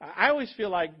I always feel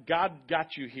like God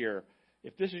got you here.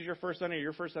 If this is your first Sunday or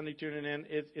your first Sunday tuning in,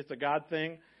 it's a God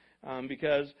thing.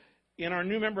 Because in our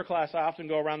new member class, I often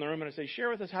go around the room and I say,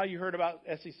 share with us how you heard about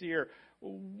SEC or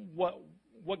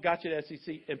what got you to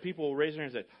SEC. And people will raise their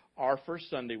hands and say, our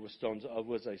first Sunday was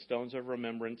a Stones of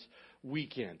Remembrance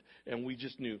weekend. And we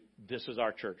just knew this was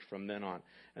our church from then on.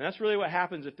 And that's really what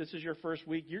happens if this is your first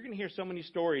week. You're going to hear so many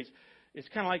stories. It's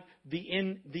kind of like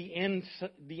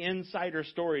the insider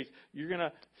stories. You're going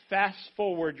to fast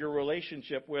forward your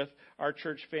relationship with our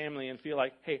church family and feel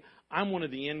like, hey, I'm one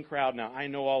of the in crowd now. I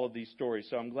know all of these stories.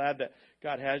 So I'm glad that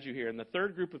God has you here. And the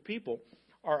third group of people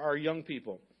are our young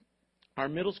people. Our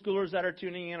middle schoolers that are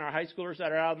tuning in, our high schoolers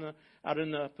that are out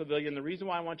in the pavilion. The reason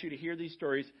why I want you to hear these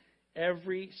stories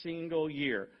every single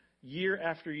year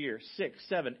after year, 6,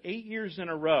 7, 8 years in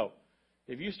a row.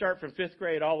 If you start from 5th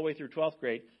grade all the way through 12th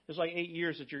grade, it's like 8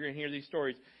 years that you're going to hear these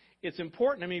stories. It's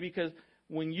important to me because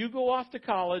when you go off to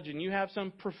college and you have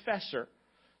some professor,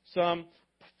 some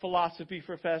philosophy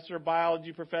professor,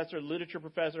 biology professor, literature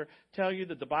professor, tell you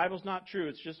that the Bible's not true,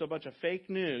 it's just a bunch of fake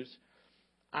news,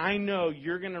 I know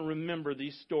you're going to remember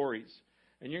these stories.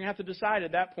 And you're going to have to decide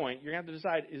at that point, you're going to have to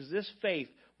decide, is this faith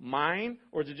mine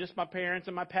or is it just my parents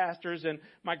and my pastors and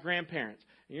my grandparents?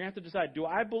 And you're going to have to decide, do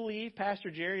I believe Pastor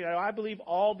Jerry? Do I believe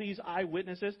all these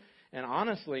eyewitnesses? And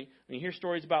honestly, when you hear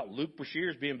stories about Luke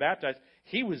Brashears being baptized,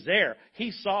 he was there.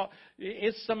 He saw.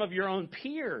 It's some of your own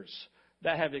peers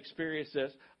that have experienced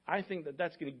this. I think that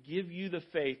that's going to give you the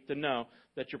faith to know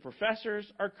that your professors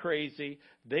are crazy.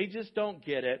 They just don't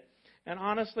get it. And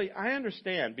honestly, I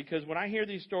understand because when I hear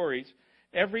these stories,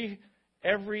 every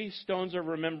Stones of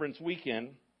Remembrance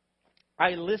weekend,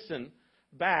 I listen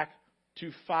back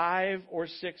to 5 or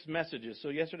 6 messages. So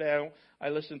yesterday I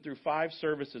listened through 5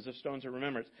 services of Stones of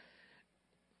Remembrance.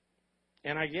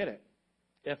 And I get it.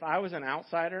 If I was an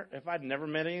outsider, if I'd never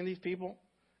met any of these people,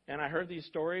 and I heard these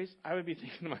stories, I would be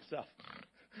thinking to myself,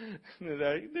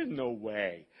 there's no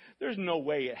way. There's no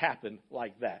way it happened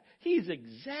like that. He's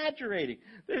exaggerating.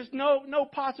 There's no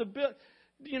possibility.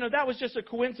 That was just a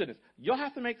coincidence. You'll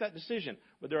have to make that decision.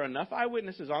 But there are enough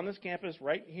eyewitnesses on this campus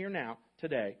right here now,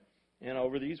 today, and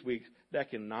over these weeks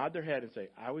that can nod their head and say,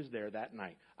 I was there that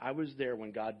night. I was there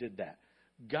when God did that.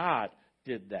 God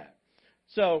did that.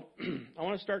 So I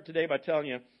want to start today by telling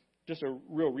you just a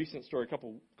real recent story.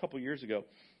 A couple years ago,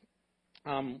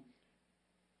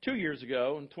 2 years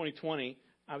ago in 2020,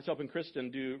 I was helping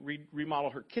Kristen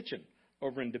remodel her kitchen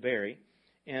over in DeBerry,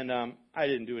 and I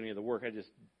didn't do any of the work. I just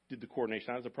did the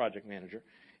coordination. I was a project manager,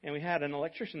 and we had an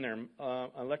electrician there,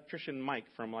 electrician Mike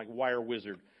from like Wire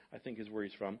Wizard, I think is where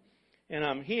he's from,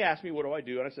 and he asked me what do I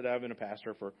do, and I said I've been a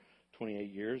pastor for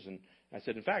 28 years, and I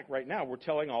said in fact right now we're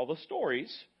telling all the stories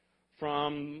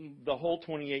from the whole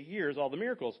 28 years, all the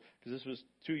miracles, because this was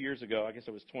 2 years ago. I guess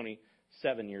it was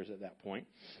 27 years at that point.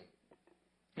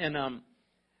 And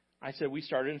I said, we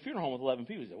started in a funeral home with 11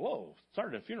 people. He said, whoa,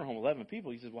 started in a funeral home with 11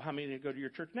 people. He said, well, how many go to your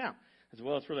church now? I said,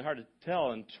 well, it's really hard to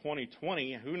tell in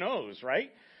 2020. Who knows, right?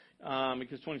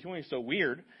 Because 2020 is so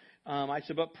weird. I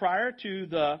said, but prior to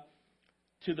the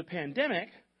pandemic,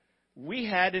 we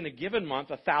had in a given month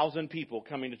 1,000 people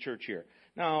coming to church here.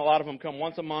 Now, a lot of them come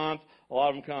once a month. A lot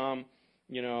of them come,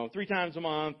 3 times a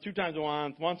month, 2 times a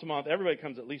month, once a month. Everybody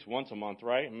comes at least once a month,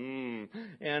 right?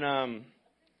 And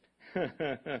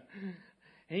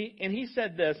he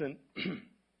said this, and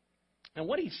and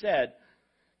what he said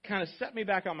kind of set me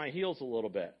back on my heels a little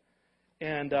bit.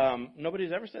 And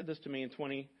nobody's ever said this to me in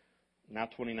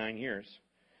 29 years.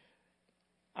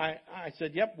 I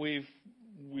said, yep, we've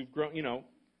grown,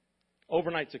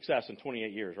 overnight success in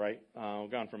 28 years, right?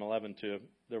 We've gone from 11 to,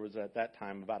 there was at that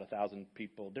time about 1,000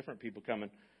 people, different people coming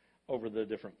over the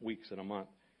different weeks in a month.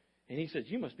 And he said,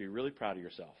 you must be really proud of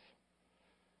yourself.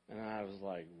 And I was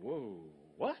like, whoa,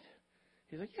 what?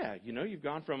 He's like, yeah, you've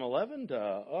gone from 11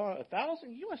 to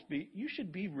 1,000. You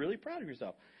should be really proud of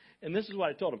yourself. And this is what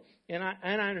I told him. And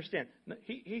I understand.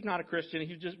 He's not a Christian.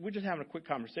 We're just having a quick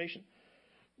conversation.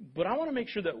 But I want to make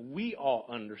sure that we all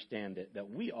understand it,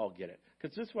 that we all get it.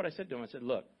 Because this is what I said to him. I said,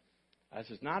 look, I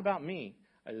said, it's not about me.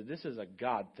 I said, this is a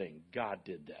God thing. God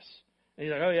did this. And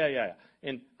he's like, oh, yeah.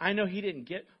 And I know he didn't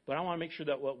get, but I want to make sure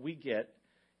that what we get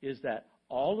is that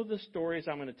all of the stories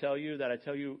I'm going to tell you, that I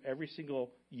tell you every single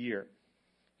year,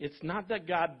 it's not that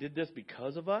God did this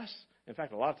because of us. In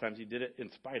fact, a lot of times he did it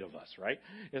in spite of us, right?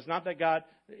 It's not that God,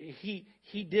 he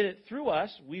did it through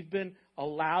us. We've been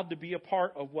allowed to be a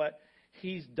part of what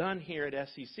he's done here at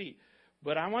SEC.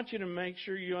 But I want you to make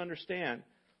sure you understand,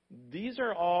 these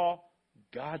are all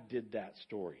God did that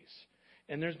stories.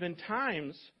 And there's been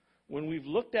times when we've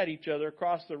looked at each other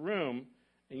across the room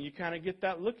And you kind of get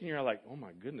that look, and you're like, oh,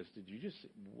 my goodness,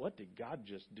 what did God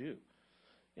just do?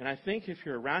 And I think if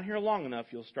you're around here long enough,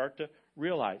 you'll start to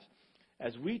realize,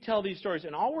 as we tell these stories,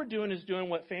 and all we're doing is doing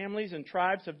what families and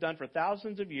tribes have done for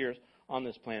thousands of years on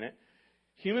this planet.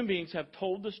 Human beings have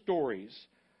told the stories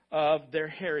of their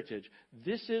heritage.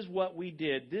 This is what we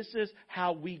did. This is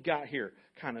how we got here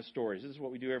kind of stories. This is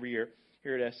what we do every year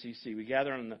here at SCC. We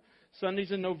gather on the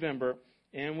Sundays in November,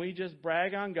 and we just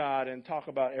brag on God and talk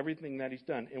about everything that He's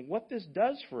done. And what this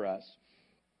does for us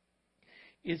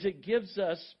is it gives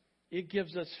us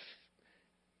the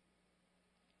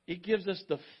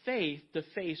faith to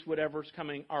face whatever's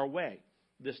coming our way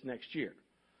this next year.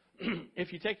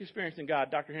 If you take experience in God,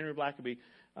 Dr. Henry Blackaby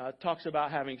talks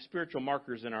about having spiritual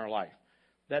markers in our life.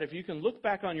 That if you can look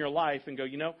back on your life and go,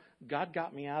 God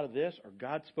got me out of this, or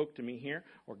God spoke to me here,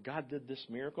 or God did this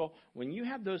miracle. When you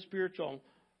have those spiritual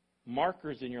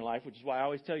markers in your life, which is why I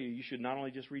always tell you, you should not only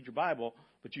just read your Bible,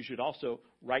 but you should also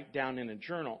write down in a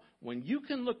journal. When you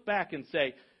can look back and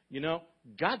say,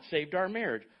 God saved our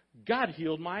marriage. God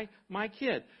healed my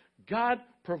kid. God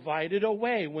provided a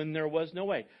way when there was no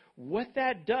way. What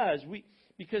that does,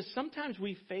 because sometimes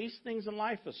we face things in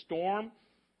life, a storm,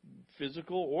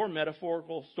 physical or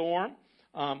metaphorical storm.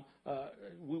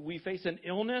 We face an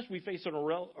illness. We face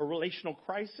a relational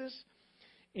crisis.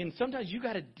 And sometimes you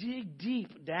got to dig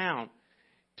deep down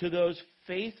to those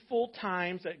faithful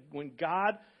times that when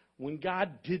God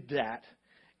did that.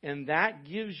 And that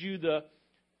gives you the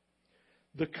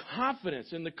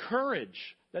confidence and the courage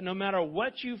that no matter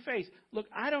what you face, look,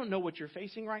 I don't know what you're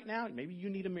facing right now. Maybe you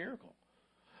need a miracle.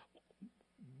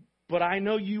 But I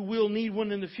know you will need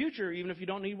one in the future, even if you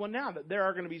don't need one now. That there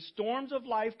are going to be storms of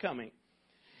life coming.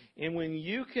 And when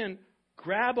you can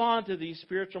grab onto these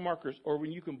spiritual markers, or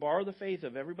when you can borrow the faith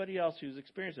of everybody else who's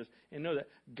experienced this and know that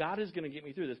God is going to get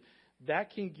me through this,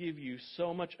 that can give you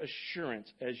so much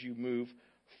assurance as you move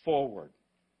forward.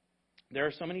 There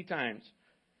are so many times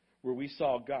where we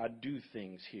saw God do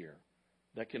things here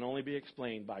that can only be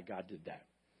explained by God did that.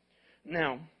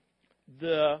 Now,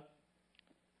 the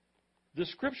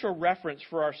scriptural reference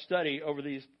for our study over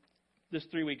this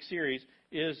 3-week series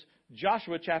is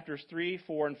Joshua chapters 3,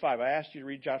 4, and 5. I asked you to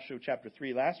read Joshua chapter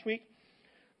 3 last week.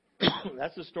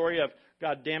 That's the story of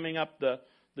God damming up the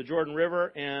Jordan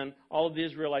River and all of the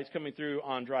Israelites coming through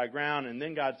on dry ground. And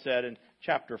then God said in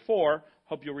chapter 4,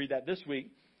 hope you'll read that this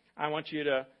week,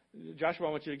 Joshua,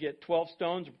 I want you to get 12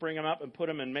 stones, bring them up, and put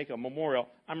them and make a memorial.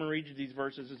 I'm going to read you these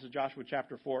verses. This is Joshua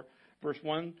chapter 4, verse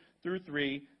 1 through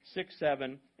 3, 6,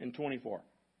 7, and 24.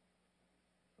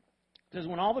 It says,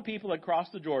 when all the people had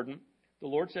crossed the Jordan, the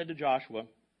Lord said to Joshua,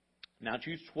 now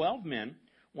choose 12 men,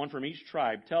 one from each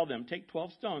tribe. Tell them, take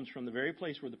 12 stones from the very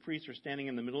place where the priests are standing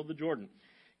in the middle of the Jordan.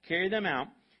 Carry them out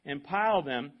and pile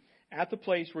them at the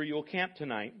place where you will camp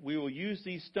tonight. We will use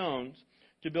these stones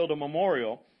to build a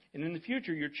memorial. And in the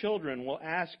future, your children will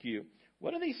ask you,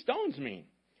 what do these stones mean?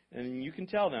 And you can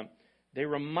tell them, they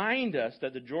remind us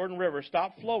that the Jordan River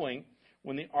stopped flowing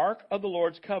when the Ark of the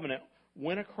Lord's covenant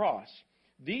went across.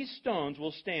 These stones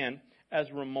will stand as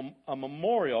a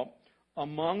memorial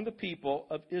among the people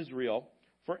of Israel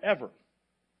forever.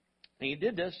 And he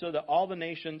did this so that all the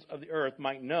nations of the earth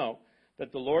might know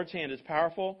that the Lord's hand is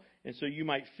powerful, and so you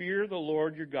might fear the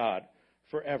Lord your God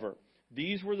forever.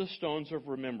 These were the stones of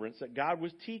remembrance that God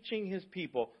was teaching His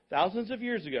people thousands of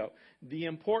years ago, the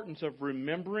importance of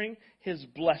remembering His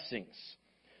blessings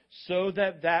so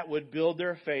that would build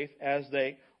their faith as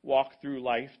they walk through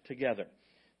life together.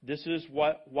 This is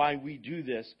why we do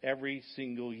this every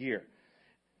single year.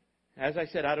 As I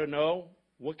said, I don't know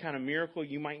what kind of miracle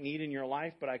you might need in your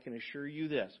life, but I can assure you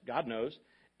this. God knows,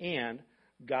 and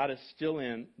God is still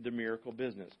in the miracle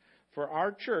business. For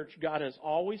our church, God has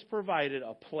always provided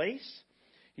a place,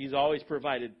 He's always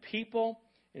provided people,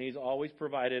 and He's always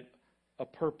provided a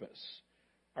purpose.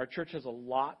 Our church has a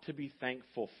lot to be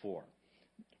thankful for.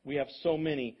 We have so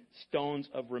many stones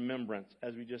of remembrance.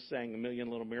 As we just sang, 1,000,000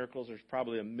 little miracles, there's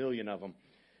probably 1,000,000 of them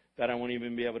that I won't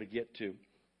even be able to get to.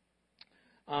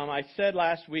 I said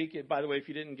last week, by the way, if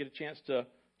you didn't get a chance to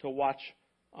watch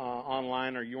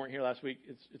online or you weren't here last week,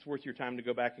 it's worth your time to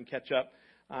go back and catch up.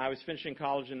 I was finishing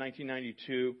college in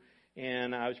 1992,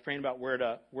 and I was praying about where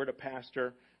to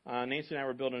pastor. Nancy and I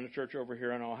were building a church over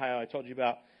here in Ohio. I told you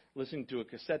about listening to a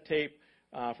cassette tape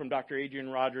from Dr. Adrian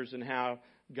Rogers and how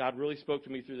God really spoke to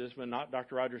me through this when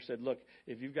Dr. Rogers said, look,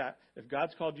 if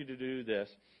God's called you to do this,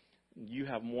 you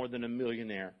have more than a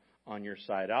millionaire on your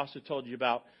side. I also told you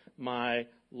about my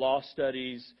law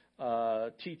studies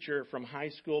teacher from high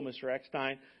school, Mr.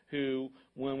 Eckstein, who,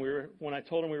 when I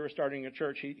told him we were starting a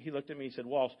church, he looked at me and said,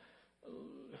 Walsh,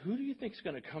 who do you think is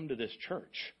going to come to this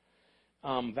church?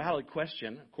 Valid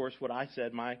question. Of course, what I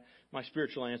said, my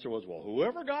spiritual answer was, well,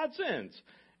 whoever God sends.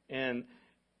 And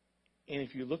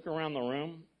if you look around the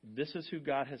room, this is who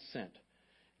God has sent.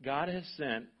 God has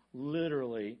sent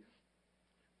literally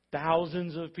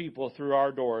thousands of people through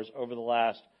our doors over the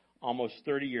last almost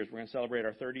 30 years. We're going to celebrate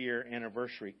our 30-year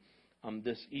anniversary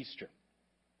this Easter.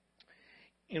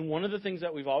 And one of the things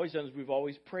that we've always done is we've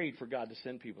always prayed for God to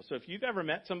send people. So if you've ever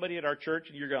met somebody at our church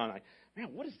and you're going like, man,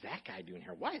 what is that guy doing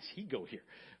here? Why does he go here?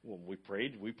 Well, we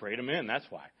prayed him in. That's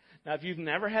why. Now, if you've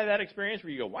never had that experience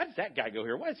where you go, why does that guy go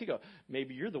here? Why does he go?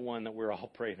 Maybe you're the one that we're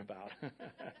all praying about.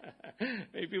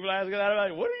 Maybe people ask that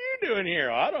about, what are you doing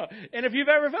here? I don't. And if you've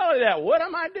ever felt like that, what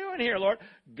am I doing here, Lord?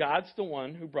 God's the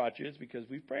one who brought you. It's because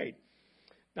we've prayed.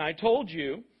 Now, I told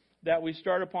you that we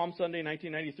started Palm Sunday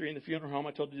 1993 in the funeral home.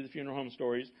 I told you the funeral home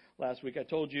stories last week. I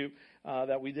told you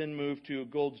that we then moved to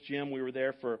Gold's Gym. We were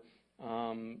there for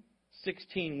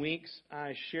 16 weeks.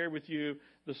 I shared with you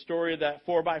the story of that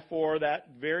 4x4, that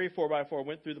very 4x4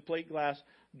 went through the plate glass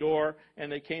door,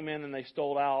 and they came in and they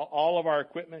stole out all of our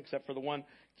equipment except for the one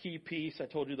key piece. I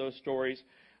told you those stories.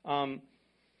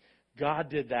 God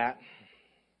did that.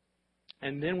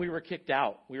 And then we were kicked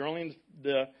out. We were only in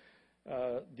the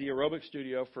aerobic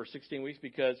studio for 16 weeks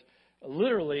because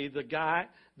literally the guy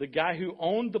who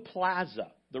owned the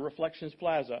plaza, the Reflections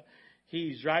Plaza,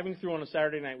 he's driving through on a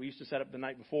Saturday night. We used to set up the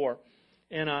night before.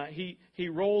 And he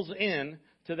rolls in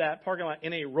to that parking lot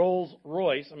in a Rolls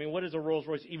Royce. I mean, what is a Rolls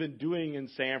Royce even doing in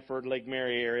Sanford, Lake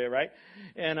Mary area, right?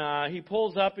 And he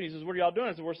pulls up and he says, what are y'all doing?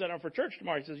 I said, we're setting up for church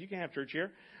tomorrow. He says, you can't have church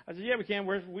here. I said, yeah, we can.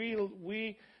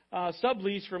 We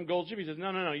sublease from Gold's Gym. He says,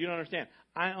 no, you don't understand.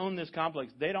 I own this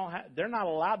complex. They're not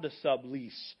allowed to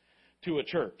sublease to a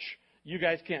church. You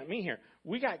guys can't meet here.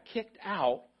 We got kicked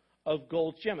out of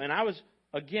Gold's Gym. And I was,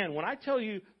 again, when I tell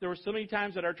you there were so many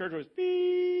times that our church was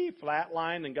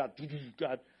flatlined and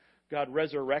God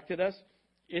resurrected us,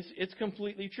 it's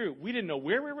completely true. We didn't know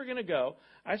where we were going to go.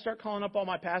 I start calling up all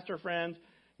my pastor friends.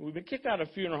 We've been kicked out of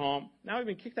a funeral home. Now we've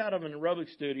been kicked out of an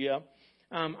aerobic studio.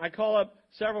 I call up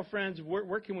several friends.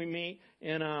 Where can we meet?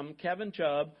 And Kevin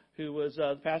Chubb, who was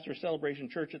the pastor of Celebration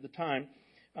Church at the time,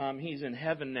 he's in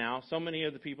heaven now. So many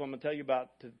of the people I'm going to tell you about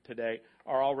today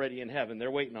are already in heaven.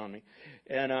 They're waiting on me.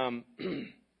 And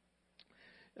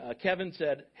Kevin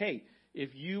said, hey,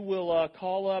 if you will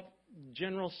call up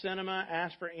General Cinema,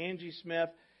 ask for Angie Smith,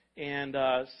 and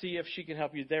see if she can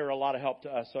help you. They were a lot of help to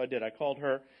us, so I did. I called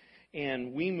her,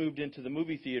 and we moved into the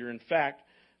movie theater. In fact,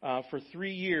 for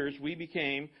 3 years, we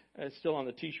became, it's still on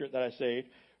the T-shirt that I saved,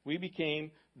 we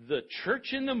became the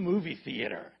church in the movie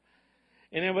theater.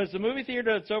 And it was the movie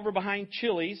theater that's over behind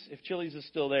Chili's, if Chili's is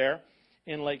still there,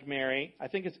 in Lake Mary. I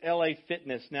think it's LA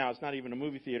Fitness now. It's not even a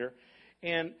movie theater.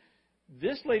 And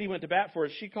this lady went to bat for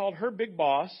us. She called her big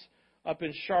boss up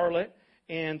in Charlotte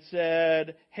and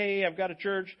said, hey, I've got a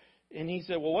church. And he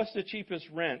said, well, what's the cheapest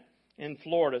rent in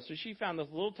Florida? So she found this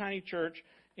little tiny church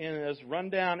in this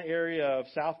rundown area of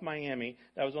South Miami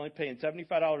that was only paying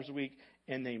 $75 a week,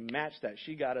 and they matched that.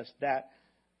 She got us that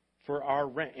for our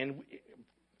rent. And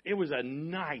it was a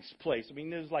nice place. I mean,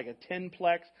 there was like a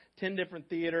 10-plex, 10 different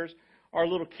theaters. Our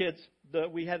little kids,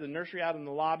 we had the nursery out in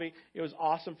the lobby. It was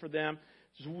awesome for them.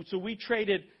 So we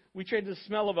traded the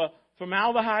smell of a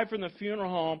formaldehyde from the funeral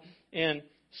home and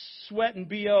sweat and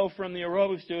BO from the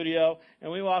aerobic studio,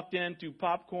 and we walked into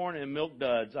popcorn and milk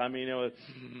duds. I mean, it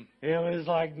was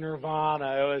like nirvana.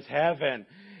 It was heaven.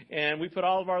 And we put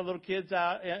all of our little kids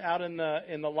out in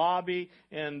the lobby,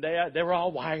 and they were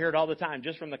all wired all the time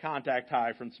just from the contact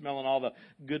high, from smelling all the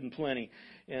good and plenty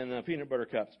and the peanut butter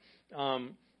cups.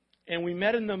 And we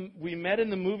met in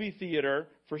the movie theater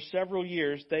for several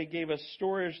years. They gave us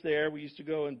storage there. We used to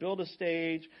go and build a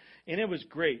stage, and it was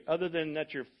great. Other than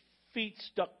that, your feet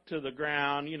stuck to the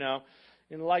ground, you know,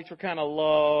 and the lights were kind of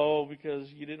low because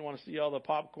you didn't want to see all the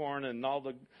popcorn and all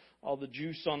the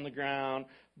juice on the ground.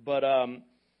 But and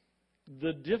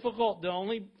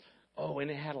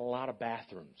it had a lot of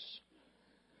bathrooms.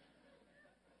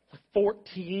 Like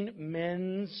 14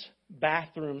 men's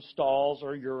bathroom stalls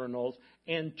or urinals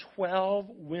and 12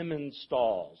 women's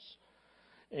stalls.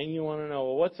 And you want to know,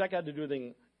 well, what's that got to do with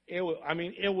anything? It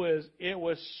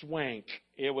was swank.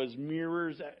 It was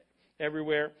mirrors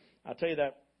everywhere. I'll tell you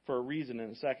that for a reason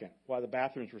in a second, why the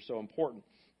bathrooms were so important.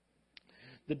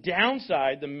 The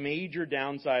downside, the major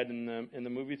downside in the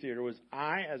movie theater was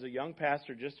I, as a young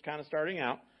pastor, just kind of starting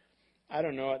out, I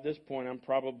don't know, at this point,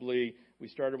 we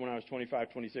started when I was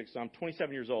 25, 26, so I'm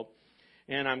 27 years old,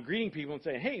 and I'm greeting people and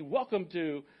saying, hey, welcome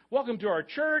to our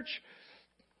church.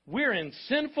 We're in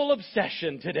Sinful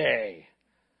Obsession today.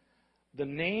 The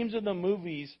names of the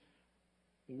movies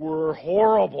were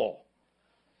horrible.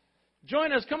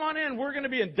 join us. Come on in. We're going to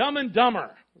be in Dumb and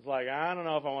Dumber. It's like, I don't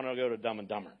know if I want to go to Dumb and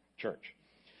Dumber church.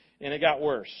 And it got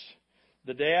worse.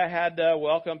 The day I had to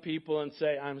welcome people and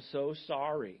say, I'm so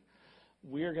sorry.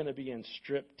 We're going to be in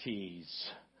striptease.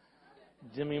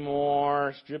 Demi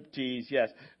Moore, striptease, yes.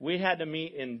 We had to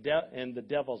meet in the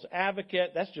Devil's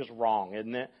Advocate. That's just wrong,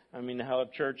 isn't it? I mean, how a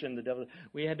church in the Devil's...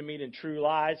 We had to meet in True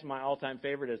Lies. My all-time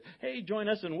favorite is, hey, join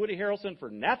us in Woody Harrelson for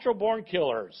Natural Born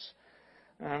Killers.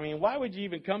 I mean, why would you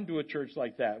even come to a church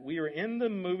like that? We were in the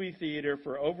movie theater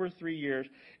for over 3 years.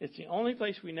 It's the only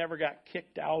place we never got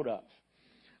kicked out of.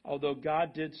 Although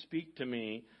God did speak to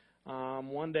me.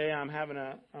 One day I'm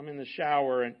in the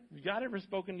shower, and God ever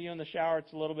spoken to you in the shower?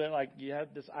 It's a little bit like you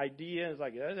have this idea. It's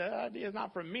like, that idea is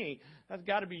not from me. That's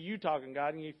got to be you talking,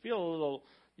 God. And you feel a little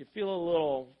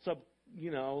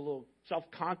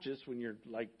self-conscious when you're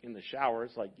like in the shower.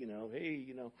 It's like, hey,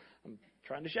 I'm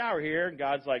trying to shower here. And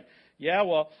God's like, yeah,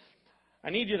 well, I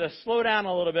need you to slow down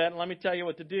a little bit and let me tell you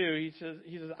what to do. He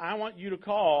says, I want you to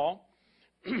call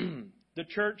the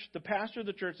church, the pastor of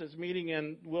the church that's meeting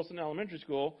in Wilson Elementary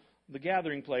School, the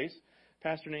gathering place,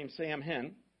 pastor named Sam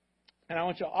Henn, and I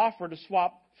want you to offer to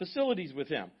swap facilities with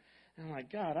him. And I'm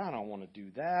like, God, I don't want to do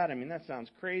that. I mean, that sounds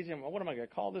crazy. What am I going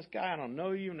to call this guy? I don't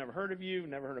know you, never heard of you,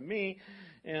 never heard of me.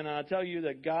 And I tell you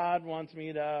that God wants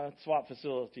me to swap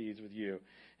facilities with you.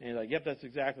 And he's like, yep, that's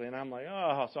exactly. And I'm like,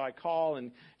 oh, so I call,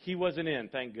 and he wasn't in,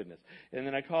 thank goodness. And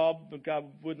then I called, but God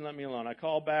wouldn't let me alone. I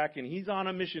called back, and he's on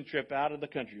a mission trip out of the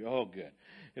country. Oh, good.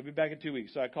 He'll be back in 2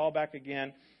 weeks. So I call back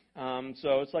again.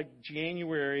 So it's like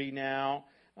January now,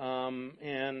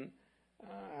 and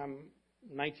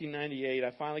 1998.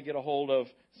 I finally get a hold of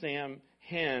Sam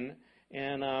Henn,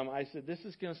 and I said, this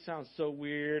is going to sound so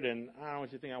weird, and I don't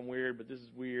want you to think I'm weird, but this is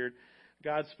weird.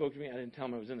 God spoke to me. I didn't tell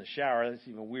him I was in the shower. That's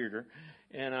even weirder.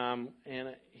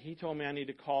 And he told me I need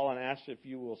to call and ask if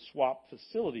you will swap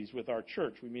facilities with our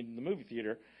church. We meet in the movie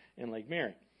theater in Lake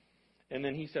Mary. And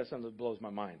then he said something that blows my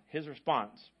mind. His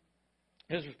response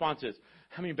is,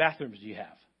 how many bathrooms do you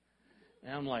have?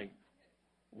 And I'm like,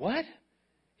 what?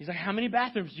 He's like, how many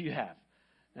bathrooms do you have?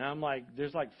 And I'm like,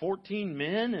 there's like 14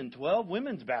 men and 12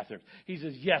 women's bathrooms. He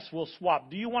says, yes, we'll swap.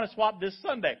 Do you want to swap this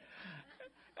Sunday?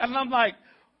 And I'm like,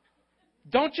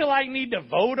 don't you need to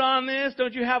vote on this?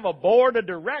 Don't you have a board of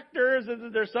directors?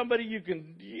 Is there somebody you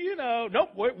can, nope.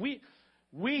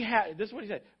 We have, this is what he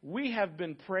said. We have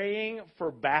been praying for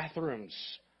bathrooms.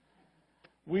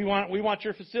 We want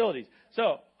your facilities.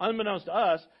 So, unbeknownst to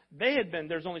us,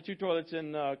 there's only 2 toilets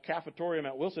in the cafetorium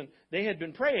at Wilson. They had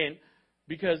been praying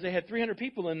because they had 300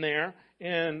 people in there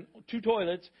and 2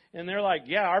 toilets. And they're like,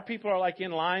 yeah, our people are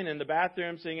in line in the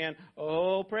bathroom singing,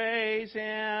 oh, praise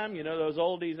him. Those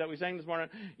oldies that we sang this morning,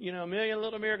 Million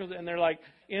Little Miracles. And they're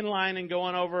in line and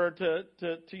going over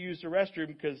to use the restroom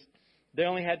because they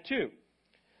only had 2.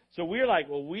 So we're like,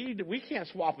 well, we can't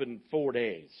swap in 4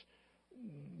 days.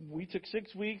 We took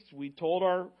 6 weeks. We told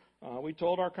our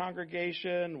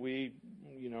congregation. We,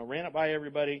 ran it by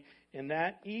everybody. And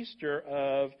that Easter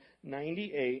of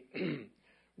 98,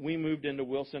 we moved into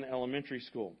Wilson Elementary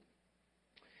School.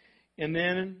 And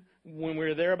then when we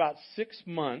were there about 6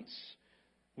 months,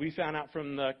 we found out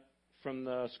from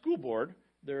the school board,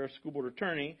 their school board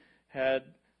attorney had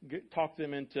talked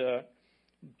them into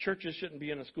churches shouldn't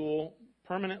be in a school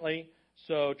permanently,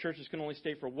 so churches can only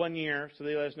stay for 1 year, so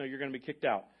they let us know you're going to be kicked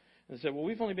out. And they said, well,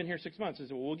 we've only been here 6 months. I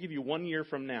said, well, we'll give you 1 year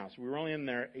from now. So we were only in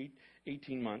there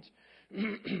 18 months.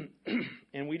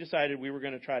 And we decided we were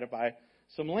going to try to buy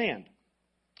some land.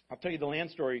 I'll tell you the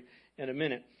land story in a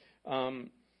minute.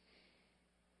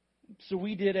 So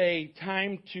we did a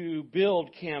time to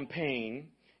build campaign,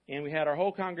 and we had our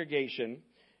whole congregation.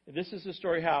 This is the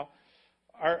story how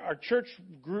our church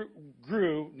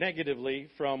grew negatively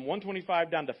from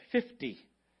 125 down to 50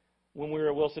 when we were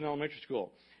at Wilson Elementary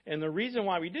School. And the reason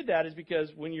why we did that is because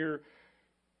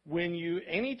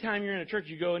anytime you're in a church,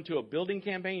 you go into a building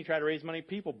campaign, you try to raise money,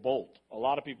 people bolt. A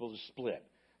lot of people just split.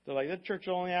 They're like, that church is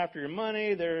only after your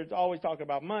money. They're always talking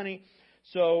about money.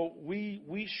 So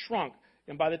we shrunk.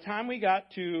 And by the time we got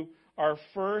to our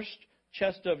first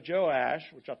chest of Joash,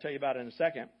 which I'll tell you about in a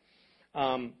second,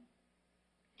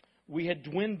 we had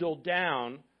dwindled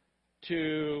down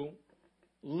to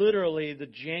literally the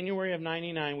January of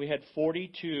 99, we had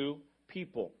 42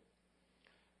 people.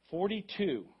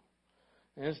 42.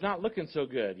 And it's not looking so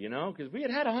good, because we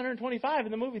had 125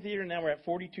 in the movie theater, and now we're at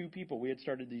 42 people. We had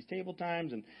started these table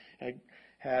times and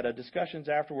had discussions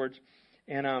afterwards.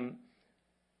 And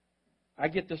I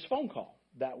get this phone call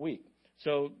that week.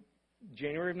 So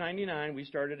January of 99, we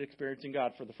started experiencing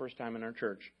God for the first time in our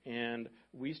church. And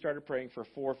we started praying for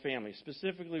 4 families.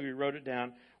 Specifically, we wrote it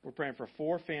down. We're praying for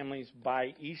 4 families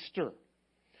by Easter.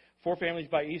 4 families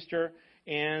by Easter.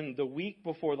 And the week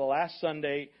before the last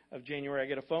Sunday of January, I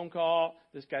get a phone call.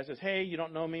 This guy says, "Hey, you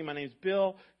don't know me. My name's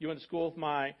Bill. You went to school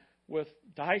to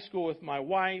high school with my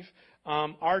wife.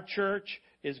 Our church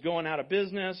is going out of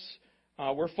business.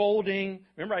 We're folding."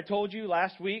 Remember I told you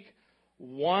last week,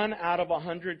 1 out of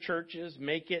 100 churches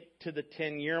make it to the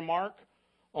 10-year mark.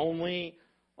 Only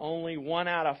 1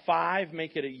 out of 5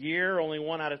 make it a year. Only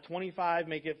 1 out of 25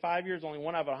 make it 5 years. Only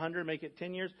 1 out of 100 make it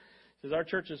 10 years. It says our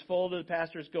church is folded. The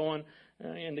pastor's going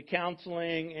into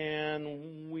counseling,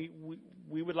 and we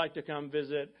would like to come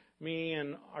visit me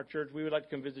and our church. We would like to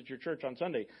come visit your church on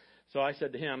Sunday. So I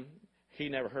said to him, he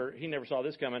never saw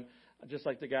this coming. Just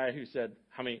like the guy who said,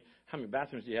 how many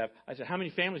bathrooms do you have? I said, how many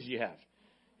families do you have?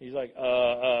 He's like,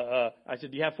 I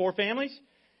said, do you have 4 families?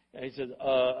 And he said,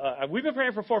 we've been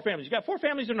praying for 4 families. You got 4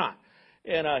 families or not?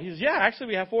 And he says, yeah, actually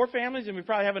we have 4 families, and we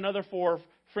probably have another 4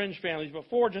 fringe families, but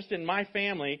 4 just in my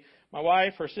family. My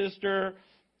wife, her sister,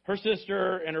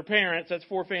 and her parents. That's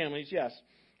 4 families. Yes.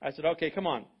 I said, okay, come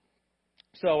on.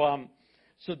 So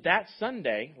that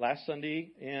Sunday, last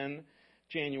Sunday in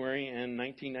January in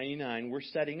 1999, we're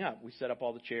setting up. We set up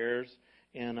all the chairs,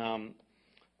 and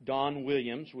Don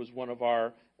Williams was one of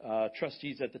our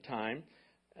trustees at the time.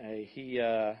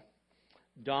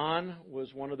 Don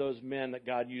was one of those men that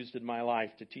God used in my life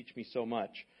to teach me so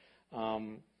much.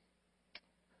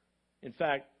 In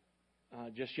fact,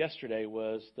 just yesterday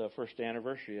was the first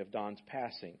anniversary of Don's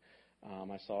passing.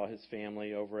 I saw his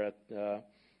family over at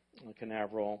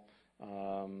Canaveral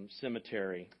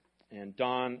Cemetery. And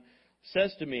Don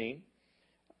says to me,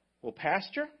 "Well,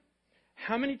 Pastor,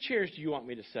 how many chairs do you want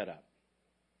me to set up?"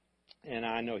 And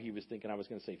I know he was thinking I was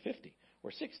going to say 50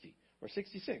 or 60 or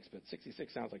 66, but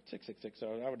 66 sounds like 666,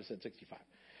 so I would have said 65.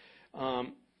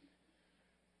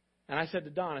 And I said to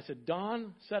Don,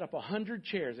 Don, set up 100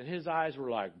 chairs. And his eyes were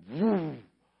like, woo.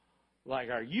 Like,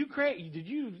 are you crazy? Did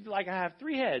you, like, I have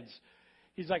 3 heads.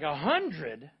 He's like,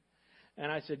 100?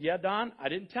 And I said, yeah, Don. I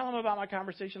didn't tell him about my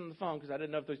conversation on the phone because I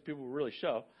didn't know if those people would really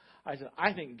show. I said,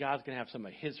 I think God's going to have some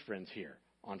of his friends here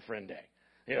on Friend Day.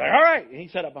 He's like, all right. And he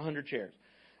set up 100 chairs.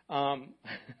 And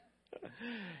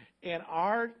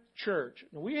our church,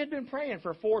 we had been praying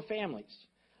for 4 families.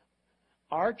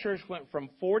 Our church went from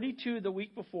 42 the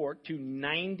week before to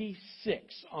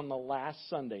 96 on the last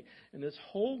Sunday. And this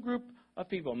whole group of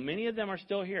people, many of them are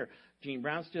still here. Gene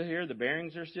Brown's still here. The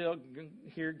Bearings are still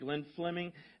here. Glenn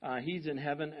Fleming, he's in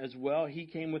heaven as well. He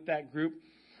came with that group.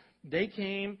 They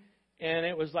came, and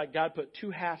it was like God put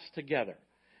 2 halves together.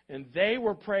 And they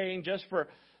were praying just for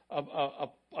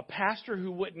a pastor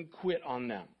who wouldn't quit on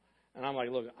them. And I'm like,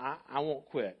 look, I won't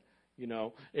quit. You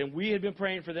know, and we had been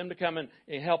praying for them to come and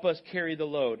help us carry the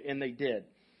load, and they did.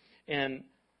 And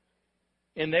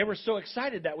they were so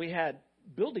excited that we had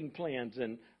building plans,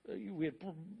 and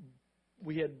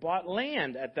we had bought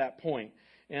land at that point.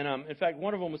 And in fact,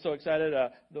 one of them was so excited,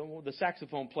 the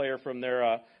saxophone player from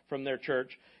their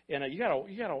church. And you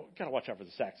gotta watch out for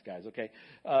the sax guys, okay?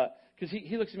 Because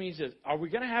he looks at me and he says, "Are we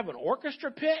going to have an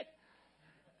orchestra pit?"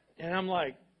 And I'm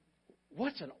like,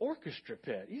 "What's an orchestra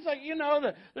pit?" He's like,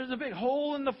 there's a big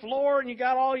hole in the floor, and you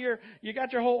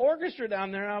got your whole orchestra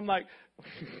down there. And I'm like,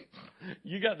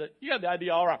 you got the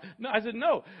idea all wrong. No, I said,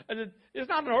 no. I said, it's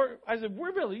not an orchestra. I said,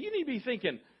 you need to be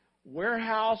thinking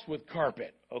warehouse with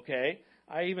carpet, okay?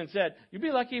 I even said, you'd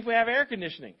be lucky if we have air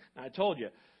conditioning. And I told you,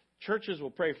 churches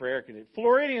will pray for air conditioning.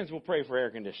 Floridians will pray for air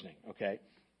conditioning, okay?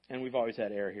 And we've always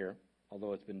had air here,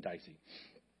 although it's been dicey.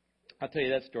 I'll tell you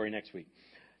that story next week.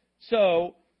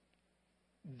 So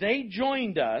they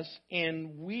joined us,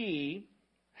 and we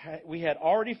had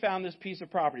already found this piece of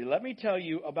property. Let me tell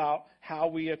you about how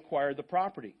we acquired the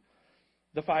property,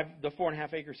 the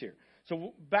 4.5 acres here.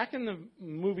 So back in the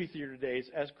movie theater days,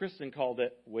 as Kristen called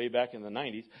it, way back in the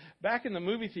 90s, back in the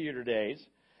movie theater days,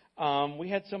 we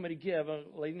had somebody a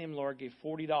lady named Laura gave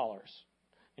 $40,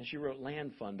 and she wrote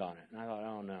land fund on it. And I thought,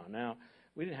 oh, no. Now,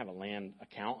 we didn't have a land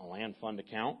fund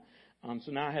account.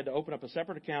 So now I had to open up a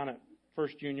separate account at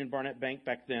First Union Barnett Bank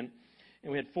back then,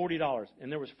 and we had $40,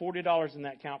 and there was $40 in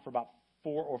that account for about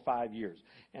 4 or 5 years.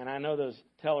 And I know those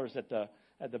tellers at the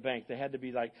bank, they had to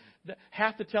be like,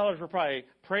 half the tellers were probably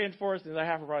praying for us, and the other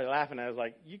half were probably laughing at us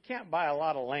like, you can't buy a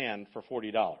lot of land for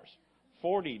 $40.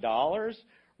 $40,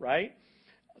 right?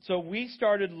 So we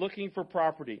started looking for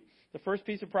property. The first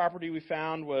piece of property we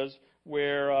found was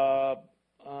where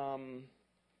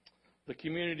the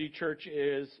community church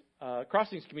is,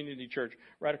 Crossings Community Church,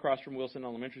 right across from Wilson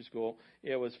Elementary School.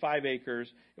 It was 5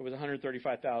 acres. It was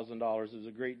 $135,000. It was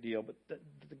a great deal. But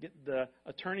the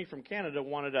attorney from Canada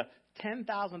wanted a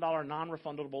 $10,000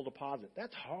 non-refundable deposit.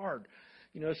 That's hard.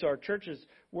 So our churches,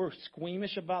 we're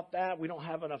squeamish about that. We don't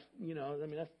have enough,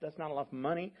 that's not enough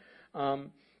money.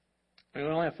 And we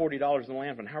only have $40 in the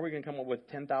land fund. How are we going to come up with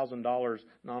 $10,000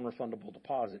 non-refundable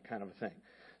deposit kind of a thing?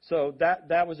 So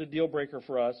that was a deal breaker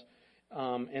for us.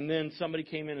 And then somebody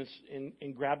came in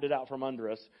and grabbed it out from under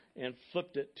us and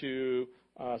flipped it to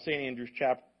St. Andrew's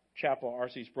Chapel.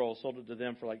 R.C. Sproul sold it to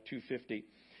them for like $250.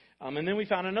 And then we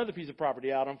found another piece of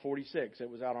property out on 46. It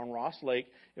was out on Ross Lake.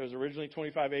 It was originally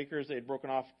 25 acres. They had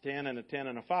broken off 10 and a 10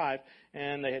 and a 5,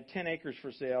 and they had 10 acres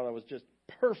for sale. That was just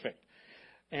perfect.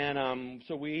 And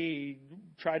so we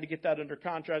tried to get that under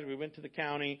contract. We went to the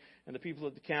county, and the people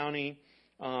at the county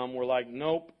were like,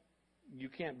 nope, you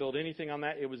can't build anything on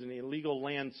that. It was an illegal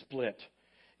land split.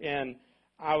 And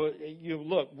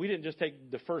we didn't just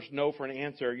take the first no for an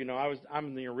answer.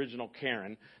 I'm the original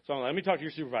Karen. So I'm like, let me talk to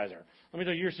your supervisor. Let me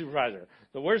talk to your supervisor.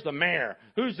 So where's the mayor?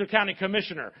 Who's the county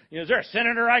commissioner? Is there a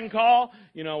senator I can call?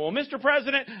 Well, Mr.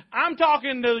 President, I'm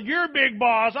talking to your big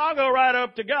boss. I'll go right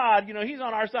up to God. He's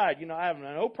on our side. I have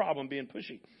no problem being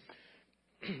pushy.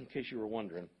 In case you were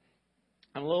wondering.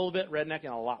 I'm a little bit redneck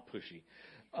and a lot pushy.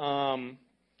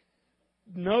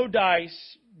 No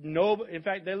dice, no. In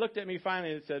fact, they looked at me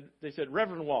finally and they said,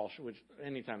 Reverend Walsh, which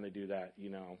anytime they do that,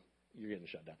 you're getting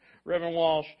shut down. Reverend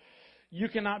Walsh, you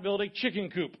cannot build a chicken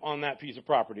coop on that piece of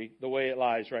property the way it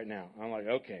lies right now. I'm like,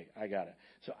 okay, I got it.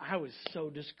 So I was so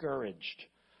discouraged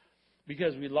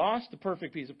because we lost the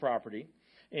perfect piece of property,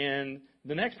 and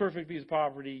the next perfect piece of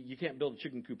property you can't build a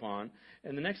chicken coop on.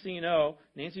 And the next thing you know,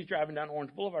 Nancy's driving down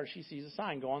Orange Boulevard. She sees a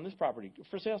sign go on this property,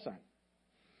 for sale sign.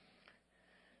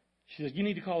 She says, you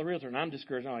need to call the realtor. And I'm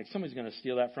discouraged. I'm like, somebody's going to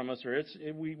steal that from us, or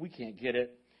we can't get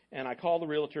it. And I call the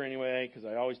realtor anyway because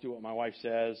I always do what my wife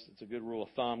says. It's a good rule of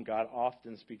thumb. God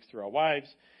often speaks through our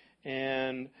wives.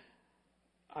 And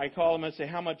I call him and say,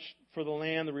 how much for the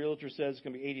land? The realtor says it's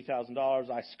going to be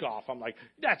 $80,000. I scoff. I'm like,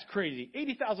 that's crazy.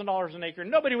 $80,000 an acre.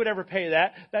 Nobody would ever pay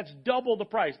that. That's double the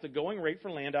price. The going rate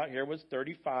for land out here was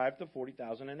 $35,000 to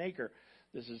 $40,000 an acre.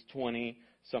 This is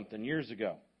 20-something years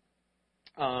ago.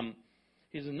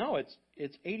 He said, no, it's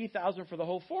 $80,000 for the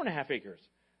whole 4.5 acres.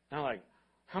 And I'm like,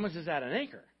 how much is that an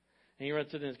acre? And he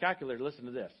runs it in his calculator. Listen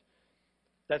to this.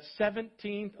 That's listen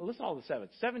to all the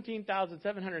sevens.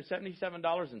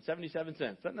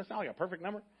 $17,777.77. Doesn't that sound like a perfect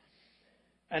number?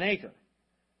 An acre.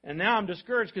 And now I'm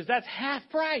discouraged because that's half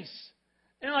price.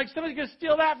 And like, somebody's going to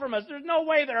steal that from us. There's no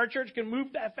way that our church can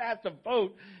move that fast to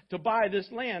vote to buy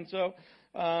this land. So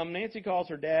Nancy calls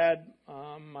her dad,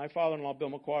 my father-in-law,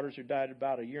 Bill McQuarters, who died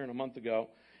about a year and a month ago.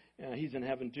 He's in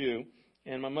heaven too.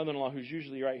 And my mother-in-law, who's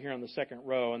usually right here on the second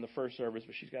row in the first service,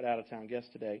 but she's got out-of-town guests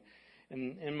today.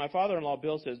 And my father-in-law,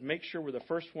 Bill, says, make sure we're the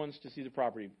first ones to see the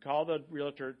property. Call the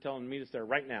realtor, tell him to meet us there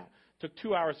right now. It took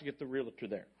 2 hours to get the realtor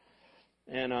there.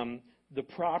 And the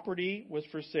property was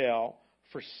for sale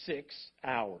for 6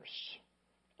 hours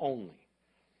only.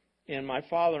 And my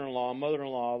father-in-law and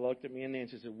mother-in-law looked at me and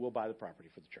Nancy and said, we'll buy the property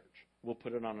for the church. We'll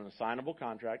put it on an assignable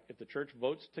contract. If the church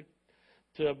votes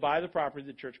to buy the property,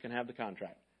 the church can have the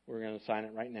contract. We're going to sign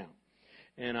it right now.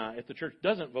 And if the church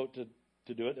doesn't vote to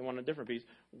do it, they want a different piece,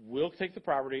 we'll take the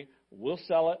property, we'll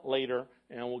sell it later,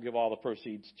 and we'll give all the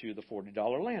proceeds to the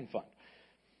 $40 land fund.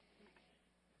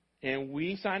 And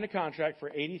we signed a contract for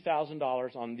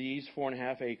 $80,000 on these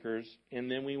 4.5 acres, and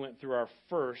then we went through our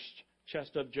first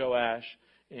Chest of Joash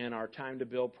and our Time to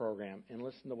Build program. And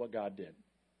listen to what God did.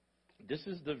 This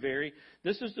is the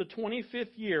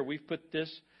 25th year we've put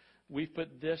this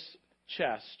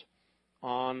chest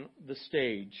on the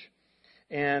stage.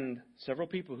 And several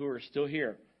people who are still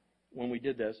here when we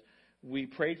did this, we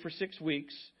prayed for 6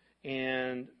 weeks,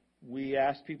 and we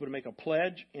asked people to make a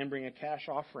pledge and bring a cash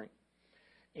offering.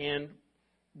 And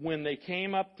when they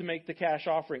came up to make the cash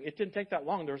offering, it didn't take that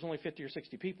long. There was only 50 or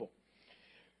 60 people.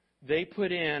 They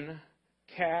put in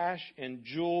cash and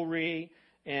jewelry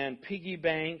and piggy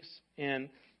banks. And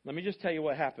let me just tell you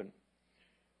what happened.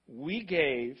 We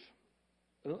gave...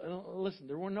 Listen,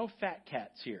 there were no fat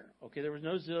cats here. Okay, there was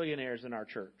no zillionaires in our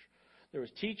church. There was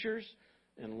teachers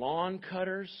and lawn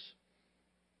cutters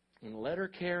and letter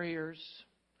carriers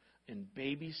and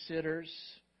babysitters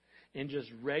and just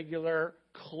regular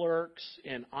clerks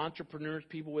and entrepreneurs,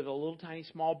 people with a little tiny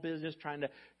small business trying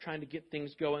to get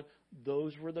things going.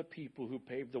 Those were the people who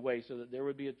paved the way so that there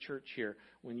would be a church here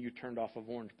when you turned off of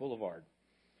Orange Boulevard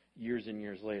years and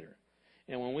years later.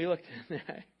 And when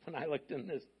I looked in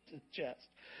this this chest.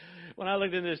 When I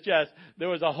looked in this chest, there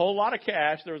was a whole lot of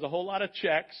cash. There was a whole lot of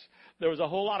checks. There was a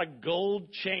whole lot of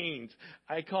gold chains.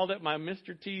 I called it my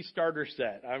Mr. T starter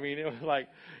set. I mean, it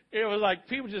was like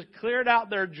people just cleared out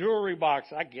their jewelry box.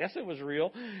 I guess it was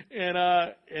real. And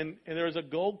there was a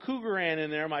gold Cougaran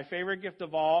in there. My favorite gift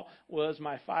of all was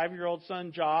my 5-year-old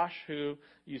son, Josh, who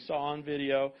you saw on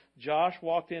video. Josh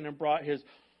walked in and brought his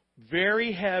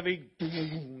very heavy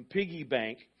piggy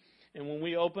bank. And when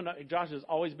we opened up, Josh has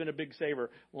always been a big saver.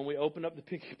 When we opened up the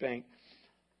piggy bank,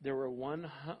 there were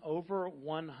over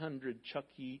 100 Chuck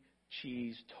E.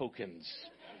 Cheese tokens.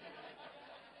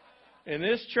 In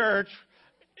this church,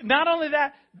 not only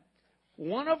that,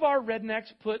 one of our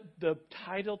rednecks put the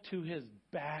title to his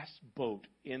bass boat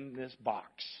in this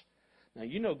box. Now,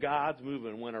 you know God's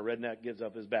moving when a redneck gives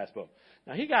up his bass boat.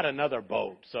 Now, he got another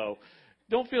boat, so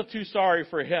don't feel too sorry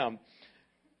for him.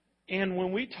 And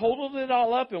when we totaled it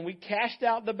all up and we cashed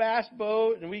out the bass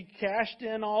boat and we cashed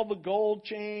in all the gold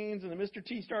chains and the Mr.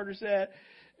 T starter set,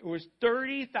 it was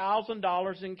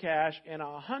 $30,000 in cash and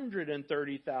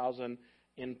 $130,000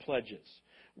 in pledges.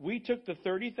 We took the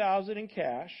 $30,000 in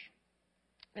cash,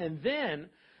 and then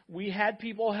we had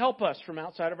people help us from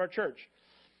outside of our church.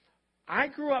 I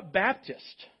grew up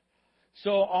Baptist,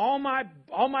 so all my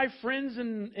friends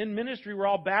in ministry were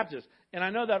all Baptists. And I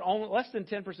know that only less than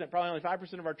 10%, probably only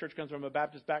 5% of our church comes from a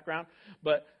Baptist background.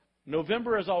 But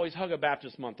November is always Hug a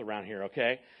Baptist month around here,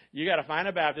 okay? You got to find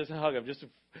a Baptist and hug them.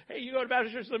 Hey, you go to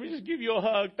Baptist church, let me just give you a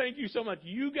hug. Thank you so much.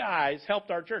 You guys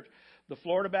helped our church. The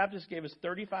Florida Baptist gave us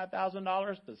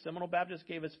 $35,000. The Seminole Baptist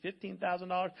gave us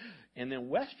 $15,000. And then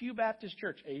Westview Baptist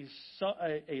Church, a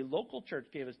local church,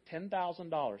 gave us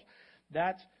 $10,000.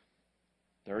 That's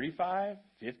 35,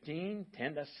 15,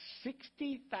 10 to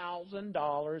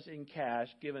 $60,000 in cash,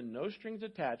 given no strings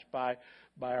attached by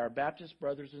our Baptist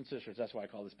brothers and sisters. That's why I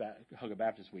call this Hug a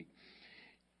Baptist Week.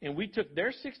 And we took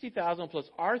their $60,000 plus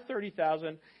our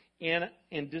 $30,000, and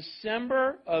in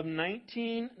December of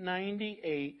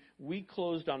 1998, we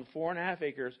closed on 4.5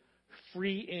 acres,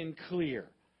 free and clear.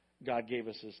 God gave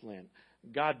us this land.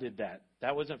 God did that.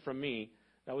 That wasn't from me.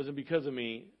 That wasn't because of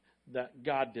me. That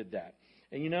God did that.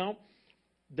 And you know,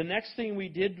 the next thing we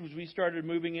did was we started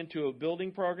moving into a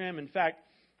building program. In fact,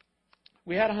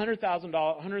 we had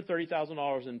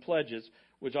 $130,000 in pledges,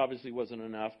 which obviously wasn't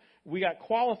enough. We got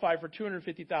qualified for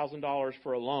 $250,000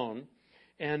 for a loan,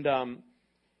 and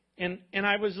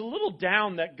I was a little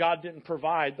down that God didn't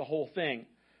provide the whole thing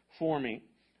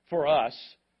for us,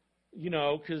 you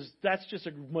know, because that's just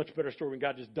a much better story when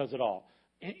God just does it all.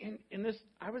 And this,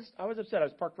 I was upset. I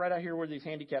was parked right out here where these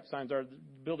handicap signs are. The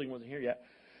building wasn't here yet.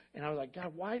 And I was like,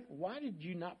 God, why did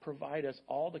you not provide us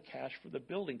all the cash for the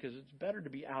building? Because it's better to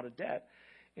be out of debt.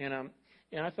 And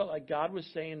I felt like God was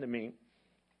saying to me,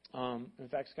 in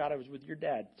fact, Scott, I was with your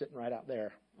dad sitting right out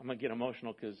there. I'm going to get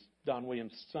emotional because Don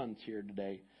Williams' son's here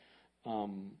today.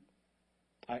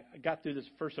 I got through this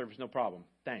first service, no problem.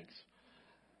 Thanks.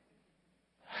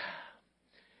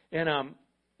 And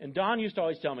Don used to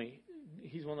always tell me,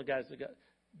 he's one of the guys that got,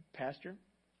 Pastor,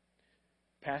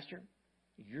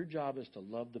 your job is to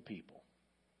love the people.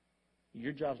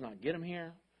 Your job's not to get them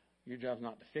here. Your job's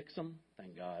not to fix them.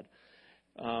 Thank God.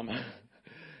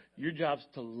 Your job's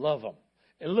to love them.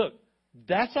 And look,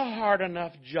 that's a hard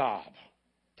enough job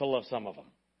to love some of them.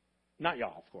 Not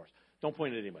y'all, of course. Don't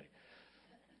point at anybody.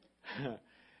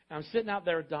 I'm sitting out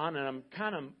there with Don, and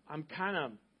I'm kind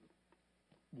of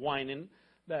whining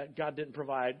that God didn't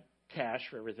provide cash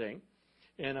for everything.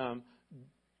 And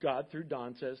God, through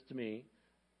Don, says to me,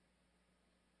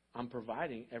 I'm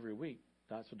providing every week.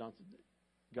 That's what Don said.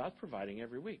 God's providing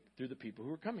every week through the people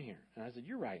who are coming here. And I said,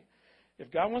 you're right. If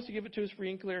God wants to give it to us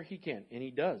free and clear, He can. And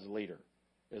He does later,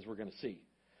 as we're going to see.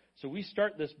 So we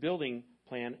start this building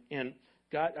plan. And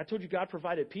God, I told you God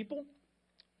provided people.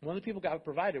 One of the people God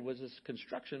provided was this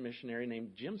construction missionary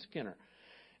named Jim Skinner.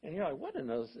 And you're like, what in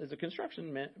those? Is a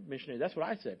construction missionary? That's what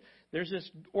I said. There's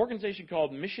this organization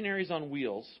called Missionaries on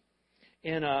Wheels.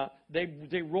 And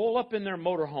they roll up in their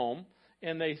motorhome.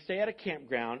 And they stay at a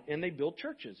campground, and they build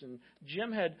churches. And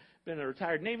Jim had been a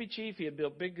retired Navy chief. He had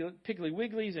built big Piggly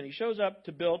Wigglies, and he shows up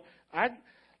to build.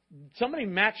 Somebody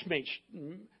matched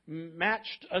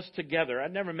us together.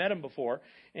 I'd never met him before.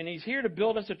 And he's here to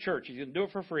build us a church. He's going to do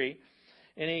it for free.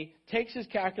 And he takes his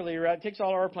calculator out, takes all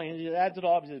our plans, he adds it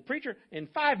all up. He says, preacher, in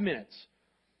 5 minutes,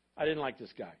 I didn't like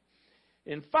this guy.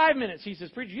 In 5 minutes, he says,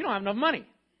 preacher, you don't have enough money.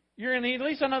 You're going to need at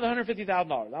least another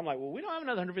 $150,000. I'm like, well, we don't have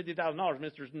another $150,000,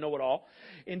 Mr. Know-It-All.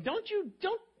 And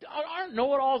aren't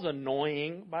know-it-alls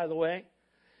annoying, by the way?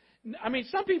 I mean,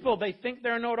 some people, they think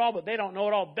they're a know-it-all, but they don't know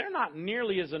it all. They're not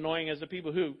nearly as annoying as the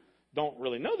people who don't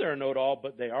really know they're a know-it-all,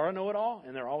 but they are a know-it-all,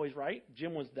 and they're always right.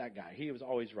 Jim was that guy. He was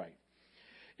always right.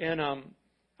 And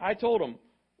I told him,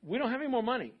 we don't have any more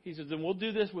money. He says, then we'll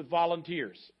do this with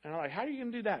volunteers. And I'm like, how are you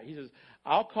going to do that? He says,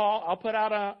 I'll put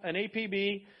out an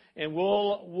APB, and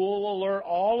we'll alert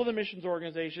all of the missions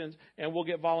organizations, and we'll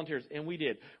get volunteers. And we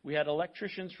did. We had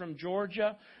electricians from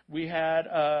Georgia. We had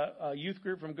a youth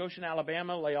group from Goshen,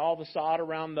 Alabama, lay all the sod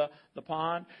around the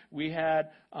pond. We had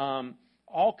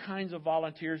all kinds of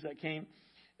volunteers that came.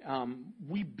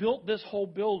 We built this whole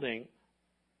building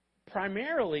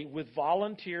primarily with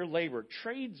volunteer labor,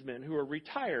 tradesmen who are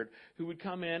retired who would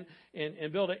come in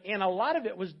and build it. And a lot of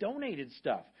it was donated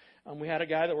stuff. We had a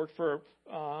guy that worked for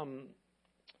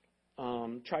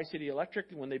Tri-City Electric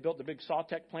when they built the big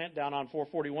Sawtech plant down on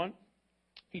 441.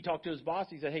 He talked to his boss.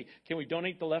 He said, hey, can we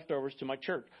donate the leftovers to my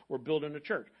church? We're building a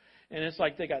church. And it's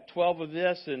like they got 12 of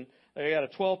this, and they got a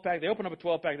 12-pack. They open up a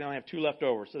 12-pack, they only have 2 left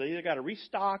over. So they either got to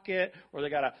restock it or they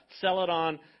got to sell it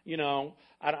on,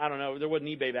 I don't know. There wasn't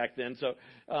eBay back then. So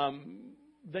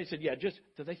they said,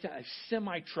 they said a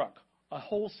semi-truck, a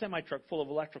whole semi-truck full of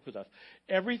electrical stuff.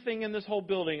 Everything in this whole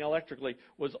building electrically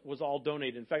was all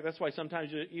donated. In fact, that's why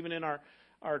sometimes even in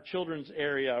our children's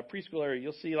area, preschool area,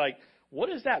 you'll see like, what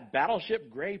is that battleship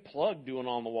gray plug doing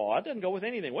on the wall? That doesn't go with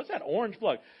anything. What's that orange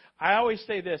plug? I always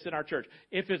say this in our church.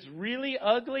 If it's really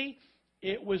ugly,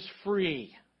 it was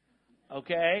free.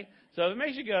 Okay? So it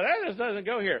makes you go, that just doesn't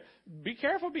go here. Be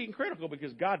careful being critical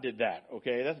because God did that.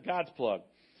 Okay? That's God's plug.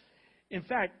 In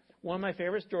fact, one of my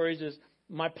favorite stories is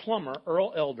my plumber,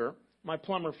 Earl Elder, my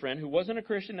plumber friend, who wasn't a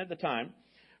Christian at the time.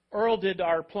 Earl did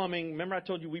our plumbing. Remember I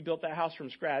told you we built that house from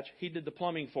scratch? He did the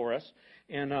plumbing for us.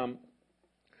 And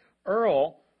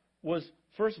Earl was,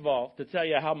 first of all, to tell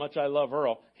you how much I love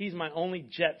Earl, he's my only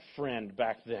Jet friend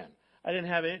back then. I didn't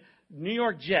have any New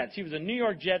York Jets. He was a New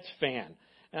York Jets fan.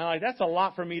 And I'm like, that's a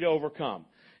lot for me to overcome.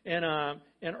 And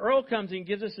Earl comes and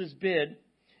gives us his bid.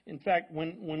 In fact,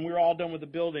 when we were all done with the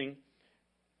building,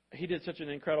 he did such an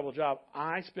incredible job.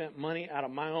 I spent money out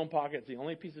of my own pocket. It's the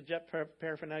only piece of jet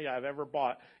paraphernalia I've ever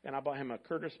bought. And I bought him a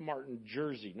Curtis Martin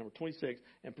jersey, number 26,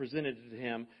 and presented it to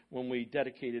him when we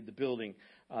dedicated the building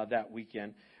that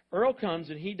weekend. Earl comes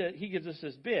and he gives us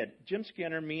his bid. Jim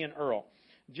Skinner, me, and Earl.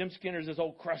 Jim Skinner's this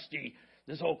old crusty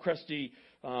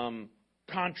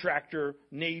contractor,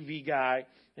 Navy guy.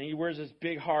 And he wears this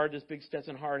big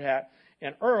Stetson hard hat.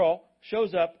 And Earl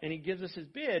shows up and he gives us his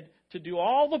bid to do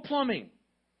all the plumbing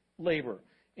labor.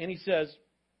 And he says,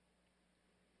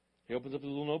 he opens up his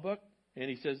little notebook and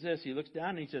he says this. He looks down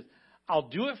and he says, I'll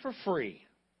do it for free.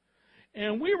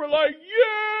 And we were like,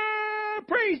 yeah,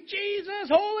 praise Jesus,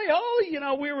 holy,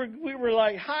 holy. We were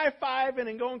like high-fiving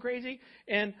and going crazy.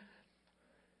 And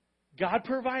God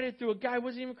provided through a guy who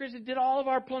wasn't even Christian, did all of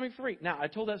our plumbing for free. Now, I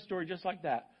told that story just like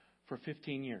that for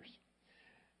 15 years.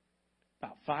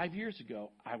 About 5 years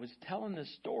ago, I was telling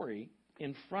this story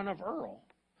in front of Earl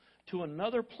to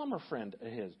another plumber friend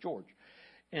of his, George,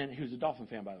 and he was a Dolphin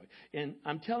fan, by the way. And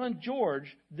I'm telling George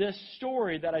this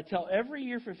story that I tell every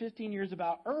year for 15 years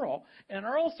about Earl, and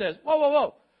Earl says,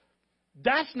 whoa,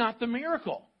 that's not the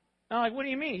miracle. And I'm like, what do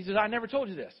you mean? He says, I never told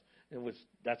you this.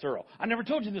 That's Earl. I never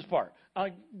told you this part. I'm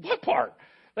like, what part?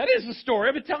 That is the story.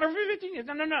 I've been telling her for 15 years.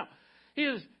 No. He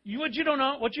says, what you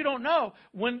don't know,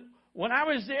 when I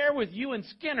was there with you and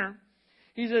Skinner,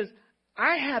 he says,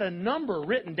 I had a number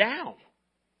written down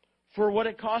for what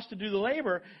it cost to do the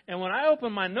labor. And when I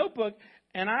opened my notebook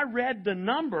and I read the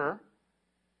number,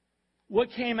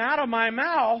 what came out of my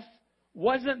mouth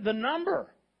wasn't the number.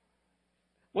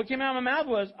 What came out of my mouth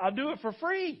was, I'll do it for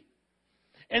free.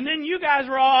 And then you guys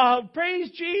were all, praise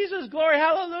Jesus, glory,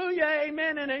 hallelujah,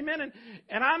 amen, and amen.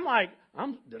 And I'm like,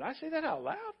 did I say that out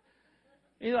loud?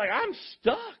 He's like, I'm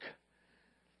stuck.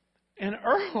 And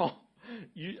Earl,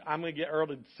 I'm going to get Earl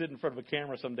to sit in front of a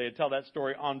camera someday and tell that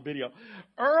story on video.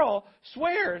 Earl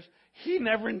swears he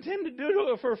never intended to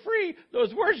do it for free.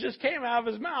 Those words just came out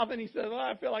of his mouth, and he says, well,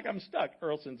 I feel like I'm stuck.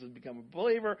 Earl since has become a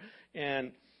believer.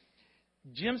 And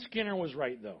Jim Skinner was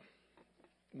right, though.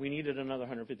 We needed another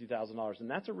 $150,000, and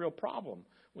that's a real problem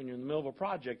when you're in the middle of a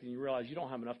project and you realize you don't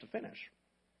have enough to finish.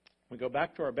 We go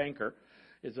back to our banker.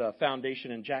 It's a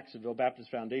foundation in Jacksonville, Baptist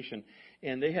Foundation,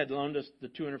 and they had loaned us the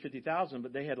 $250,000,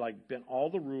 but they had bent all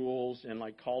the rules and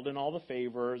called in all the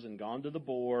favors and gone to the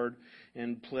board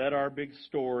and pled our big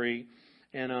story.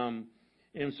 And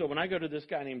so when I go to this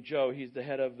guy named Joe, he's the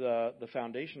head of the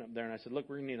foundation up there, and I said, look,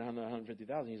 we're going to need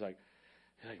 $150,000. He's like,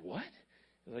 what?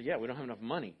 I was like, yeah, we don't have enough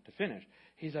money to finish.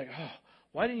 He's like, oh,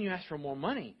 why didn't you ask for more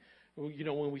money? well,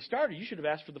 when we started, you should have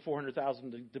asked for the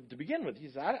 $400,000 to begin with. He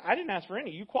said, I didn't ask for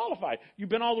any. You qualified. You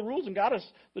bent all the rules and got us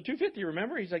the $250.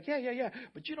 Remember? He's like, yeah.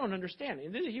 But you don't understand.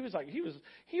 And then he was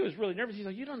really nervous. He's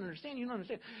like, you don't understand.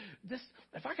 This.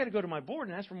 If I got to go to my board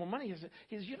and ask for more money,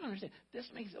 he says, you don't understand. This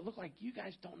makes it look like you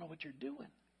guys don't know what you're doing.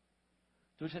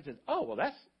 So he says, oh, well,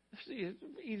 that's an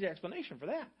easy explanation for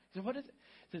that. He said, what is it?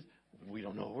 He says, we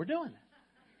don't know what we're doing.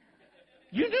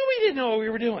 You knew we didn't know what we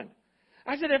were doing.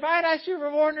 I said, if I had asked you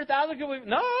for $400,000, could we?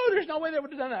 No, there's no way they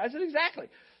would have done that. I said, exactly.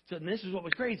 So this is what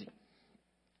was crazy.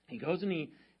 He goes and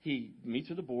he meets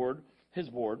with his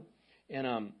board,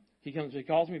 and he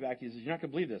calls me back. He says, you're not going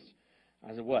to believe this.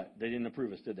 I said, what? They didn't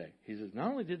approve us, did they? He says,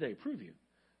 not only did they approve you,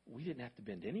 we didn't have to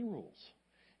bend any rules,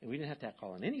 and we didn't have to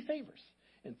call in any favors.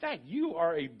 In fact, you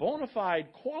are a bona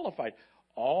fide, qualified,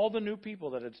 all the new people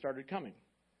that had started coming.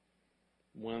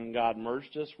 When God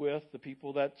merged us with the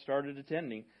people that started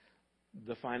attending,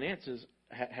 the finances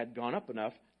had gone up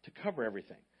enough to cover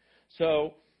everything.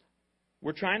 So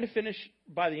we're trying to finish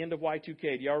by the end of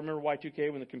Y2K. Do y'all remember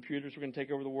Y2K when the computers were going to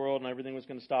take over the world and everything was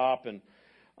going to stop?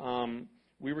 And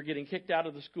we were getting kicked out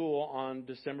of the school on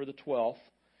December the 12th,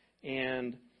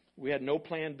 and we had no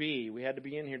plan B. We had to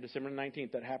be in here December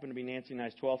 19th. That happened to be Nancy and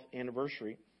I's 12th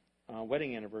anniversary,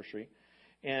 wedding anniversary.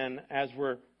 And as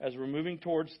we're moving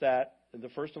towards that, the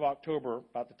 1st of October,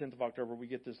 about the 10th of October, we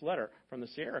get this letter from the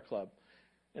Sierra Club.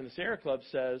 And the Sierra Club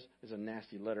says, it's a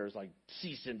nasty letter. It's like,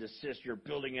 cease and desist. You're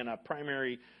building in a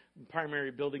primary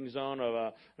building zone of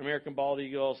an American bald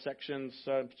eagle, section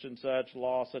such and such,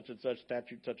 law such and such,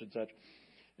 statute such and such.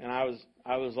 And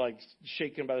I was like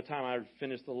shaken by the time I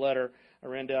finished the letter. I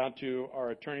ran down to our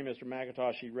attorney, Mr.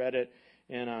 McIntosh. He read it,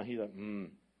 and he's like,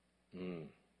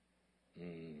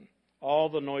 all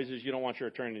the noises you don't want your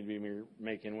attorney to be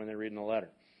making when they're reading the letter.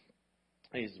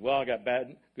 And he says, well, I got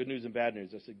good news and bad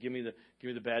news. I said, give me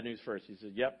the bad news first. He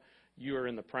said, yep, you are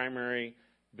in the primary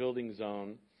building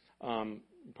zone,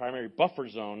 primary buffer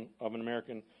zone of an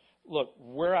American. Look,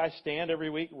 where I stand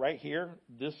every week, right here,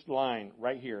 this line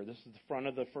right here, this is the front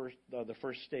of the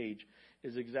first stage,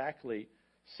 is exactly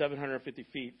 750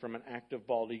 feet from an active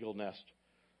bald eagle nest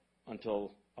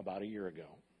until about a year ago.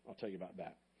 I'll tell you about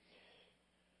that.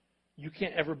 You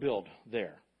can't ever build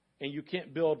there. And you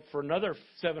can't build for another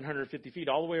 750 feet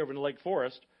all the way over to Lake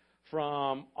Forest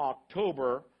from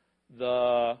October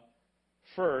the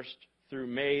 1st through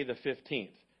May the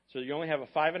 15th. So you only have a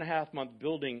 5.5-month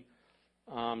building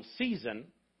season.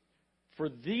 For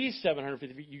these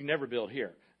 750 feet, you can never build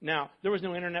here. Now, there was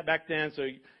no internet back then, so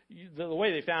the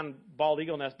way they found bald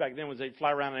eagle nests back then was they'd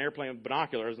fly around an airplane with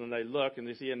binoculars, and they'd look, and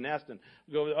they see a nest, and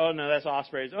go, oh, no, that's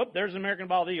ospreys. Oh, there's an American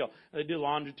bald eagle. And they do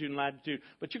longitude and latitude.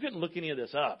 But you couldn't look any of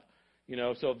this up.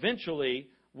 So eventually,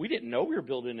 we didn't know we were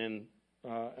building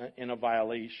in a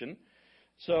violation.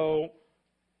 So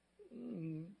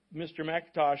Mr.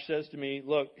 McIntosh says to me,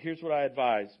 look, here's what I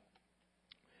advise.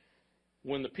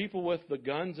 When the people with the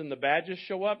guns and the badges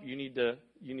show up, you need to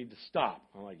stop.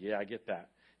 I'm like, yeah, I get that.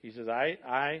 He says,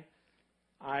 I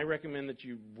recommend that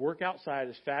you work outside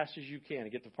as fast as you can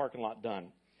and get the parking lot done,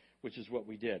 which is what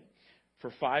we did.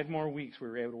 For 5 more weeks, we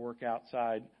were able to work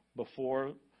outside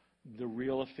before the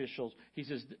real officials.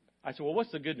 I said, well,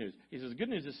 what's the good news? He says, the good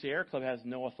news is Sierra Club has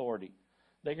no authority.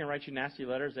 They can write you nasty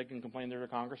letters. They can complain to their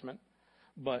congressman,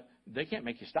 but they can't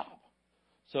make you stop.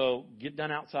 So get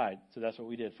done outside. So that's what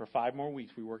we did. For 5 more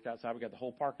weeks, we worked outside. We got the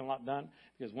whole parking lot done.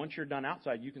 Because once you're done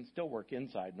outside, you can still work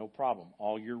inside, no problem,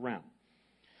 all year round.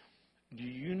 Do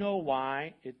you know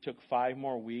why it took 5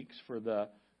 more weeks for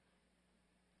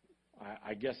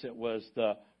I guess it was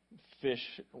the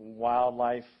Fish,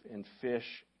 Wildlife and Fish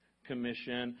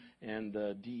Commission and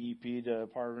the DEP,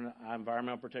 Department of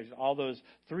Environmental Protection, all those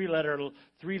three-letter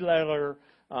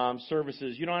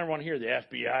services. You don't ever want to hear the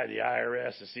FBI, the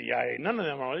IRS, the CIA. None of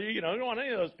them are. You don't want any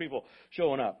of those people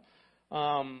showing up.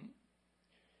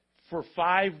 For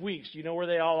 5 weeks, you know where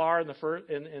they all are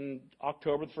in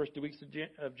October, the first 2 weeks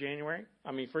of January?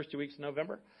 First 2 weeks of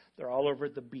November? They're all over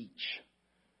at the beach.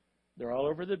 They're all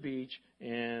over the beach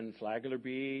in Flagler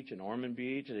Beach and Ormond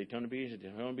Beach and Daytona Beach and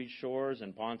Daytona Beach Shores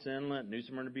and Ponce Inlet and New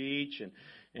Smyrna Beach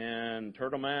and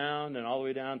Turtle Mound and all the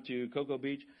way down to Cocoa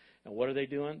Beach. And what are they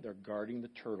doing? They're guarding the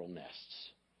turtle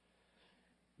nests.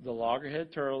 The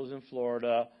loggerhead turtles in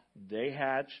Florida, they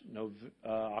hatch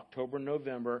October,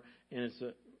 November, and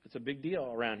it's a big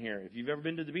deal around here. If you've ever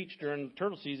been to the beach during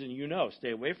turtle season, you know.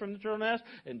 Stay away from the turtle nest,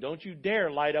 and don't you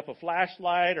dare light up a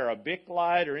flashlight or a Bic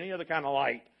light or any other kind of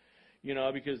light.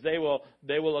 Because they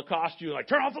will accost you like,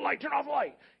 turn off the light.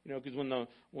 Because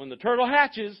when the turtle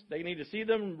hatches, they need to see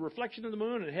the reflection of the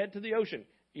moon and head to the ocean,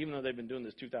 even though they've been doing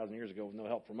this 2,000 years ago with no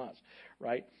help from us,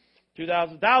 right?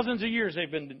 Thousands of years they've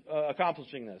been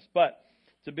accomplishing this, but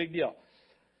it's a big deal.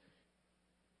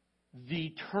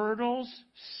 The turtles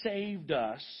saved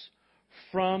us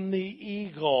from the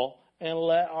eagle and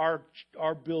let our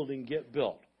building get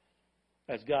built.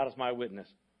 As God is my witness.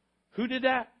 Who did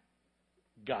that?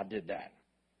 God did that.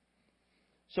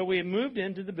 So we moved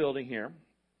into the building here.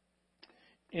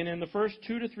 And in the first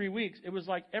 2 to 3 weeks, it was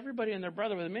like everybody and their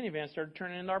brother with a minivan started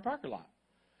turning into our parking lot.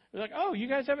 They're like, oh, you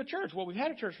guys have a church. Well, we've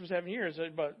had a church for 7 years,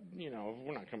 but,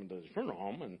 we're not coming to this funeral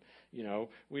home. And,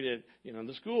 we did,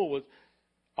 the school was,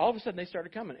 all of a sudden they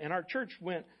started coming. And our church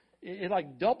it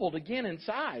like doubled again in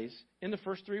size in the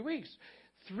first 3 weeks.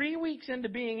 3 weeks into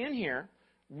being in here,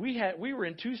 we were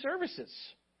in 2 services.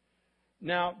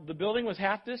 Now, the building was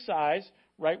half this size.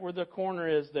 Right where the corner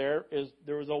is there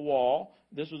was a wall.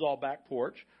 This was all back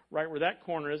porch. Right where that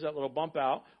corner is, that little bump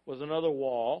out, was another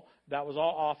wall. That was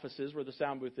all offices where the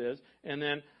sound booth is. And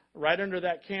then right under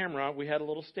that camera, we had a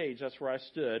little stage. That's where I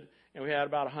stood. And we had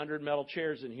about 100 metal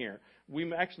chairs in here.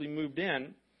 We actually moved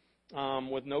in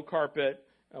with no carpet.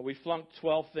 We flunked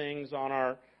 12 things on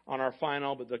our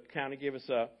final, but the county gave us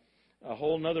a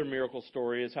whole other miracle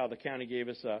story is how the county gave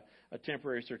us a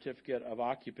temporary certificate of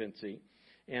occupancy.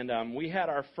 And we had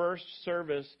our first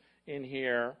service in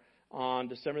here on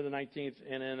December the 19th,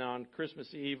 and then on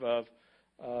Christmas Eve of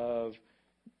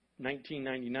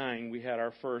 1999, we had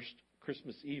our first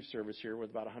Christmas Eve service here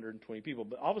with about 120 people.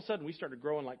 But all of a sudden, we started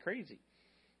growing like crazy.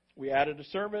 We added a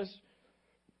service.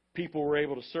 People were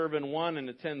able to serve in one and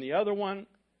attend the other one.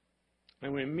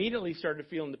 And we immediately started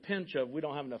feeling the pinch of we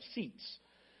don't have enough seats.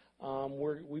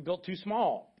 We built too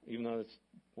small, even though it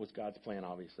was God's plan,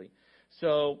 obviously.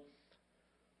 So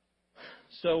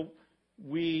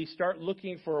we start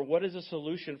looking for what is a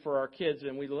solution for our kids,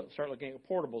 and we start looking at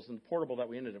portables. And the portable that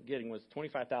we ended up getting was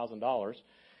 $25,000.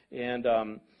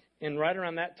 And right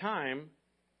around that time,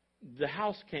 the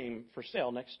house came for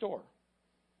sale next door,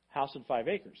 house in 5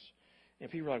 acres. And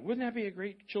people were like, wouldn't that be a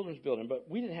great children's building? But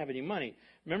we didn't have any money.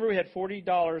 Remember, we had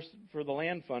 $40 for the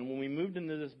land fund. When we moved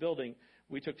into this building,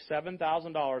 we took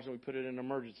 $7,000 and we put it in an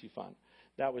emergency fund.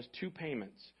 That was 2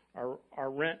 payments. Our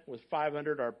rent was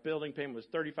 $500. Our building payment was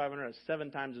 $3,500. That's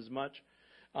 7 times as much.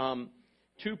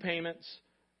 2 payments,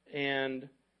 and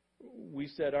we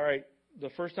said, all right, the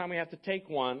first time we have to take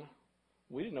one,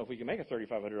 we didn't know if we could make a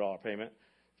 $3,500 payment.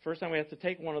 First time we have to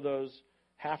take one of those,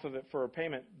 half of it for a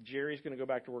payment, Jerry's going to go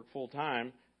back to work full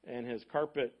time in his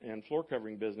carpet and floor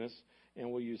covering business,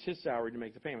 and we'll use his salary to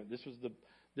make the payment. This was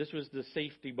the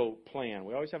safety boat plan.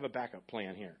 We always have a backup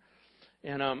plan here,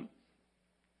 and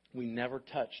we never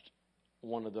touched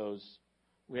one of those.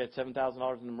 We had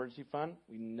 $7,000 in the emergency fund.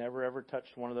 We never, ever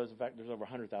touched one of those. In fact, there's over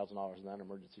 $100,000 in that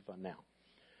emergency fund now.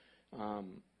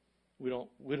 We don't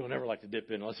ever like to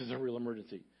dip in unless it's a real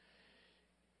emergency.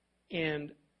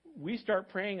 And we start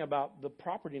praying about the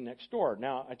property next door.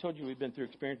 Now, I told you we've been through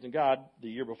experiencing God the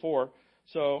year before.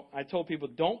 So I told people,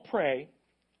 don't pray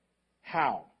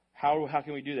how. How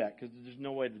can we do that? Because there's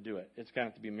no way to do it. It's going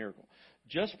to have to be a miracle.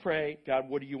 Just pray, God,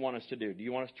 what do you want us to do? Do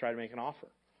you want us to try to make an offer?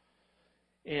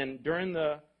 And during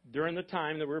the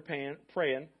time that we were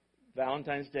praying,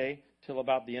 Valentine's Day till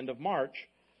about the end of March,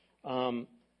 4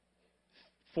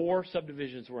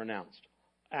 subdivisions were announced.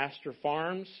 Astor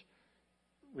Farms,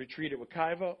 Retreat at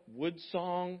Wekiva,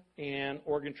 Woodsong, and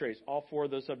Oregon Trace. All 4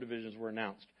 of those subdivisions were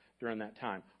announced during that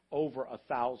time. Over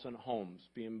 1,000 homes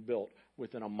being built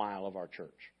within a mile of our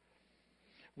church.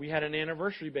 We had an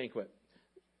anniversary banquet.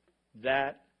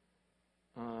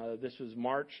 This was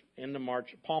end of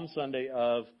March, Palm Sunday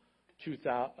of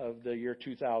the year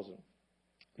 2000.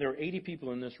 There were 80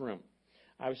 people in this room.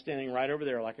 I was standing right over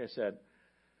there, like I said,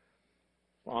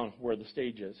 on where the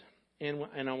stage is.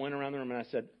 And I went around the room and I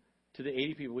said to the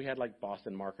 80 people, we had like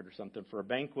Boston Market or something for a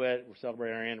banquet. We're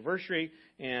celebrating our anniversary.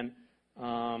 And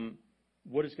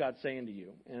what is God saying to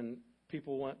you? And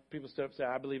people stood up and said,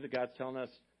 I believe that God's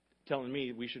telling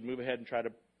me we should move ahead and try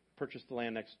to purchase the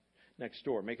land next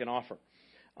door, make an offer.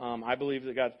 I believe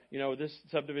that God, this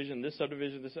subdivision.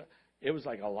 It was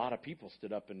like a lot of people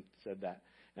stood up and said that.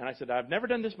 And I said, I've never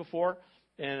done this before,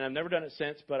 and I've never done it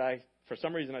since, but for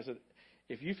some reason I said,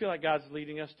 if you feel like God's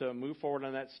leading us to move forward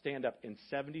on that, stand up. And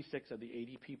 76 of the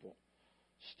 80 people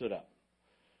stood up.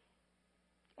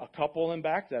 A couple in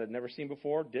back that I'd never seen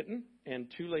before didn't, and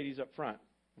 2 ladies up front,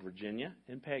 Virginia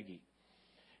and Peggy.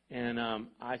 And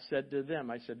I said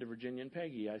to Virginia and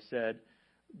Peggy, I said,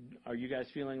 are you guys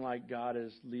feeling like God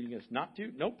is leading us not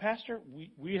to? No, Pastor,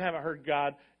 we haven't heard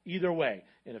God either way.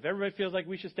 And if everybody feels like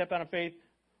we should step out of faith,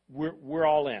 we're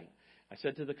all in. I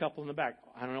said to the couple in the back,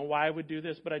 I don't know why I would do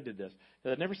this, but I did this.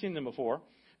 Because I'd never seen them before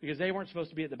because they weren't supposed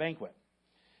to be at the banquet.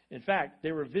 In fact,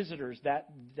 they were visitors that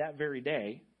very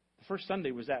day. The first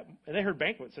Sunday was that, and they heard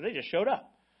banquet, so they just showed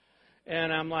up.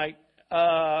 And I'm like,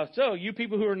 so you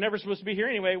people who are never supposed to be here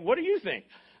anyway, what do you think?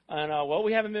 And, well,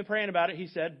 we haven't been praying about it, he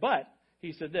said, but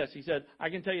he said this. He said, I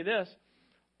can tell you this.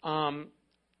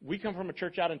 We come from a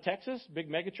church out in Texas, big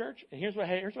mega church, and here's what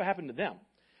happened to them.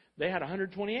 They had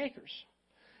 120 acres.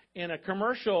 And a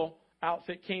commercial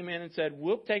outfit came in and said,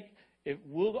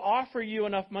 we'll offer you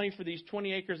enough money for these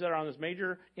 20 acres that are on this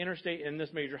major interstate and this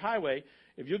major highway.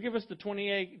 If you'll give us the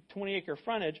 20-acre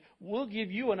frontage, we'll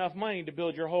give you enough money to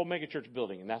build your whole megachurch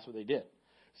building. And that's what they did.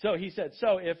 So he said,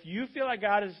 so if you feel like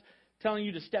God is telling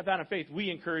you to step out in faith, we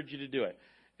encourage you to do it.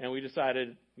 And we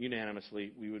decided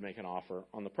unanimously we would make an offer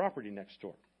on the property next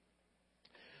door.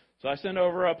 So I sent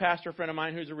over a pastor friend of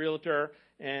mine who's a realtor,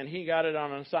 and he got it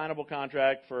on an assignable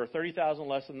contract for $30,000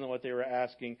 less than what they were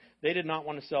asking. They did not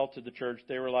want to sell to the church.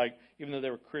 They were like, even though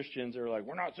they were Christians, they were like,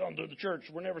 we're not selling to the church.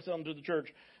 We're never selling to the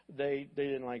church. They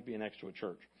didn't like being next to a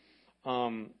church.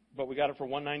 But we got it for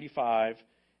 $195,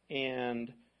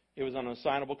 and it was on an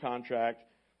assignable contract.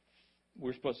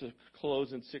 We were supposed to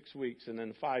close in 6 weeks, and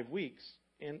then 5 weeks.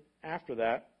 And after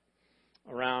that,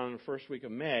 around the first week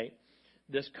of May,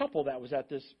 this couple that was at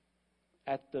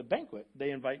the banquet,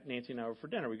 they invite Nancy and I over for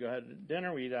dinner. We go ahead to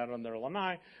dinner. We eat out on their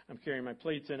lanai. I'm carrying my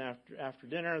plates in after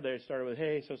dinner. They started with,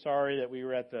 hey, so sorry that we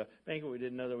were at the banquet. We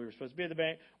didn't know that we were supposed to be at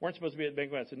the weren't supposed to be at the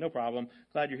banquet. I said, no problem.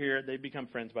 Glad you're here. They've become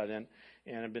friends by then,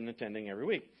 and I've been attending every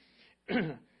week.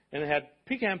 And they had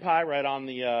pecan pie right on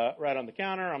the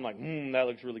counter. I'm like, that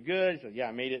looks really good. He said, yeah,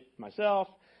 I made it myself.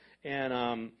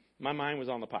 And my mind was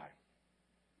on the pie.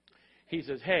 He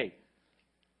says, hey,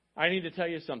 I need to tell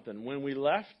you something. When we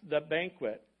left the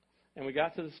banquet and we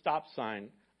got to the stop sign,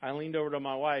 I leaned over to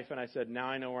my wife and I said, now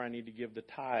I know where I need to give the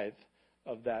tithe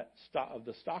of the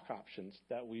stock options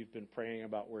that we've been praying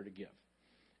about where to give.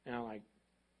 And I'm like,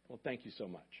 well, thank you so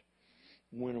much.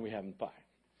 When are we having pie?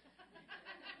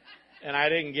 And I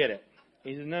didn't get it.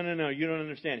 He said, no, you don't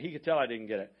understand. He could tell I didn't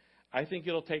get it. I think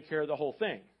it'll take care of the whole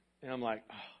thing. And I'm like,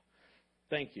 oh,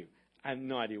 thank you. I have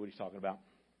no idea what he's talking about.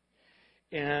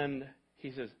 And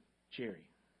he says, Jerry,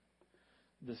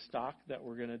 the stock that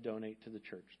we're going to donate to the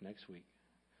church next week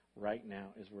right now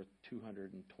is worth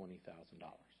 $220,000.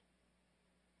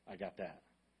 I got that.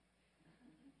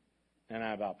 And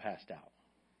I about passed out.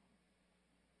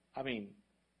 I mean,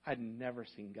 I'd never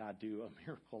seen God do a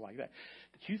miracle like that.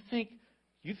 Do you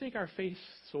think our faith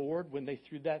soared when they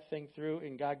threw that thing through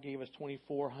and God gave us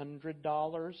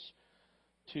 $2,400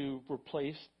 to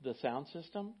replace the sound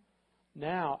system?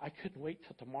 Now, I couldn't wait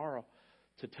till tomorrow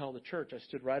to tell the church. I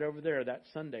stood right over there that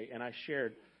Sunday, and I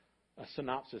shared a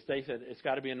synopsis. They said, it's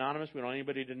got to be anonymous. We don't want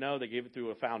anybody to know. They gave it through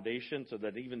a foundation so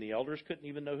that even the elders couldn't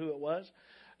even know who it was.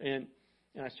 And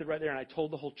I stood right there, and I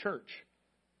told the whole church.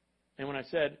 And when I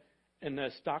said, and the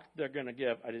stock they're going to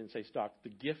give, I didn't say stock, the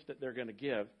gift that they're going to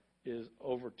give is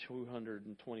over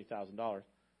 $220,000.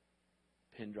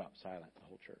 Pin dropped silent, the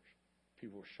whole church.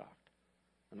 People were shocked.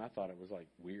 And I thought it was like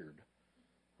weird.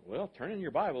 Well, turn in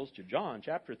your Bibles to John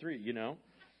chapter 3, you know.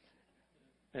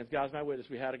 And as God's my witness,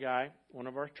 we had a guy, one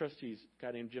of our trustees, a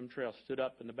guy named Jim Trail, stood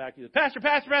up in the back. He said,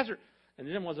 Pastor. And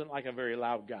Jim wasn't like a very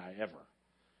loud guy ever.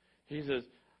 He says,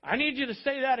 I need you to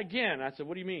say that again. I said,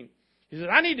 what do you mean? He said,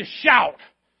 I need to shout.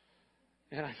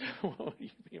 And I said, well,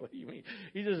 what do you mean?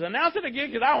 He says, announce it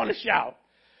again because I want to shout.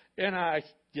 And I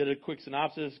did a quick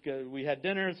synopsis because we had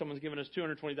dinner. Someone's giving us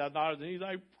 $220,000. And he's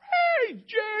like, praise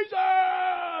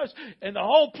Jesus! And the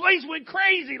whole place went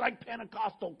crazy, like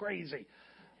Pentecostal crazy.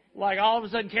 Like all of a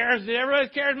sudden, everybody's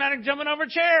charismatic jumping over a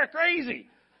chair, crazy.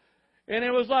 And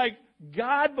it was like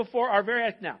God before our very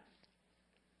eyes. Now,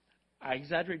 I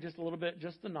exaggerate just a little bit,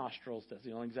 just the nostrils. That's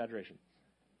the only exaggeration.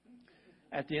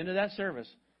 At the end of that service,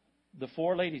 the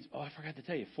 4 ladies, I forgot to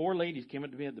tell you, 4 ladies came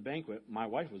up to me at the banquet. My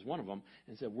wife was one of them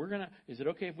and said, is it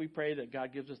okay if we pray that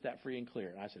God gives us that free and clear?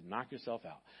 And I said, knock yourself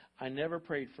out. I never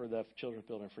prayed for the children's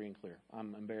building free and clear.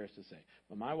 I'm embarrassed to say.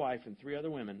 But my wife and 3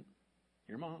 other women,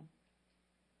 your mom,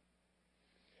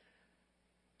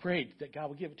 prayed that God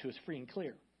would give it to us free and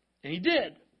clear. And he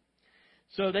did.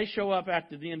 So they show up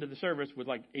after the end of the service with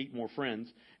like 8 more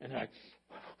friends. And they're like,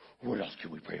 what else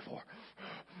can we pray for?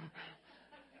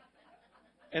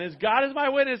 And as God is my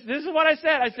witness, this is what I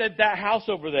said. I said, that house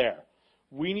over there,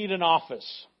 we need an office.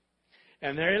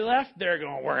 And they left there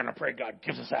going, we're going to pray God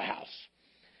gives us a house.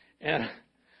 And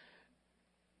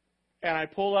I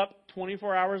pull up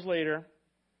 24 hours later.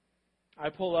 I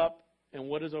pull up, and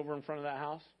what is over in front of that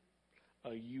house?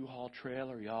 A U-Haul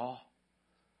trailer, y'all.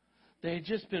 They had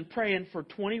just been praying for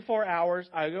 24 hours.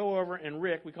 I go over, and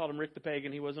Rick, we called him Rick the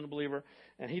Pagan. He wasn't a believer,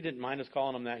 and he didn't mind us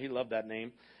calling him that. He loved that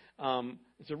name. I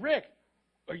said, Rick,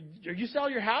 are you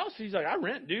selling your house? He's like, I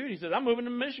rent, dude. He says, I'm moving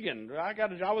to Michigan. I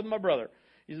got a job with my brother.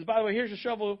 He says, by the way, here's a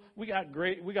shovel. We got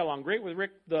along great with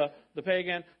Rick, the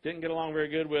pagan. Didn't get along very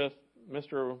good with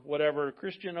Mr. whatever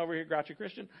Christian over here, Grouchy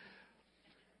Christian.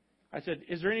 I said,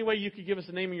 is there any way you could give us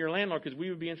the name of your landlord? Because we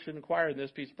would be interested in acquiring this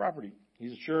piece of property. He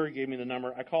said, sure. He gave me the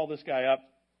number. I called this guy up,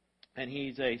 and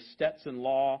he's a Stetson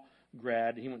Law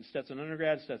grad. He went to Stetson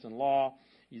undergrad, Stetson Law.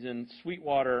 He's in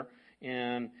Sweetwater.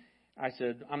 And I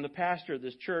said, I'm the pastor of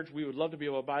this church. We would love to be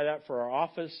able to buy that for our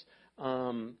office.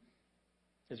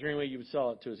 Is there any way you would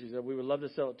sell it to us? He said, we would love to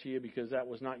sell it to you because that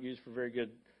was not used for very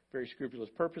good, very scrupulous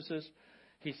purposes.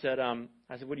 He said, I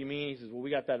said, what do you mean? He says, well, we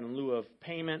got that in lieu of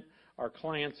payment. Our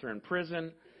clients are in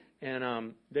prison,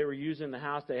 and they were using the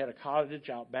house. They had a cottage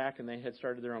out back, and they had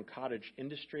started their own cottage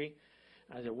industry.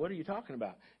 I said, what are you talking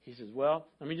about? He says, well,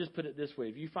 let me just put it this way.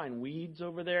 If you find weeds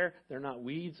over there, they're not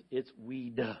weeds, it's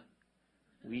weed.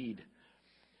 Weed.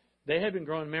 They had been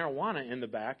growing marijuana in the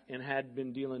back and had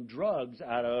been dealing drugs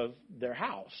out of their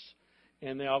house.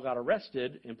 And they all got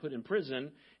arrested and put in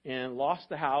prison and lost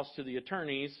the house to the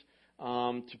attorneys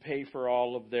to pay for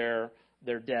all of their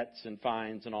debts and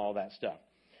fines and all that stuff.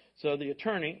 So the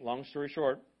attorney, long story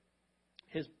short,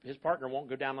 his partner won't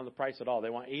go down on the price at all. They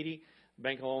want $80,000. The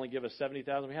bank will only give us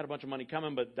 $70,000. We had a bunch of money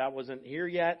coming, but that wasn't here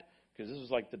yet because this was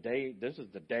like the day. This is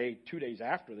the day, 2 days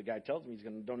after the guy tells me he's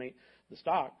going to donate the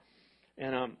stock.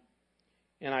 And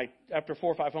I, after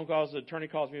 4 or 5 phone calls, the attorney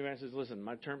calls me and says, listen,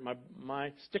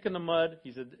 my stick in the mud,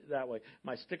 he said that way,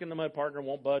 my stick in the mud partner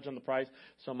won't budge on the price,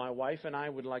 so my wife and I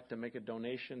would like to make a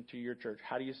donation to your church.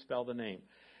 How do you spell the name?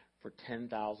 For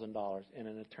 $10,000. And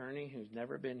an attorney who's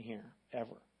never been here,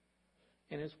 ever,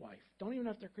 and his wife, don't even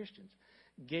know if they're Christians,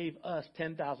 gave us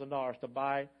 $10,000 to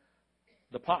buy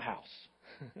the pot house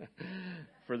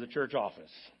for the church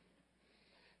office.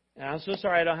 And I'm so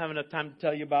sorry I don't have enough time to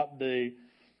tell you about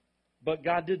but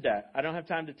God did that. I don't have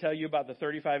time to tell you about the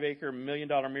 35-acre, $1 million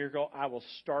miracle. I will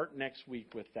start next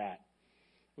week with that.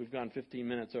 We've gone 15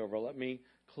 minutes over. Let me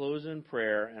close in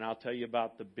prayer, and I'll tell you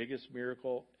about the biggest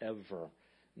miracle ever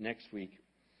next week.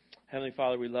 Heavenly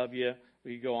Father, we love you.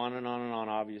 We go on and on and on,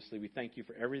 obviously. We thank you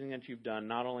for everything that you've done,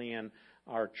 not only in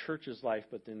our church's life,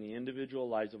 but in the individual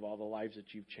lives of all the lives that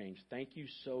you've changed. Thank you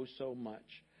so, so much.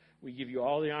 We give you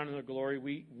all the honor and the glory.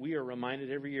 We are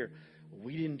reminded every year,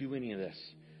 we didn't do any of this.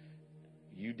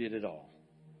 You did it all.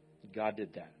 God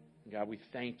did that. God, we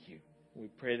thank you. We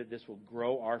pray that this will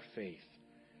grow our faith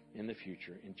in the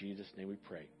future. In Jesus' name we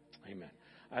pray. Amen.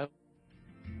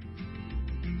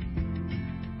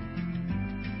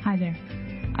 Hi there.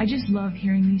 I just love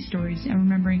hearing these stories and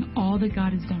remembering all that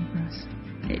God has done for us.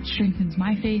 It strengthens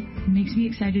my faith and makes me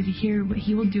excited to hear what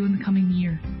He will do in the coming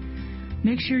year.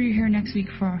 Make sure you're here next week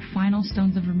for our final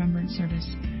Stones of Remembrance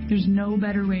service. There's no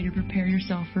better way to prepare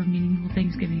yourself for a meaningful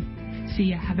Thanksgiving. See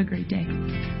ya. Have a great day.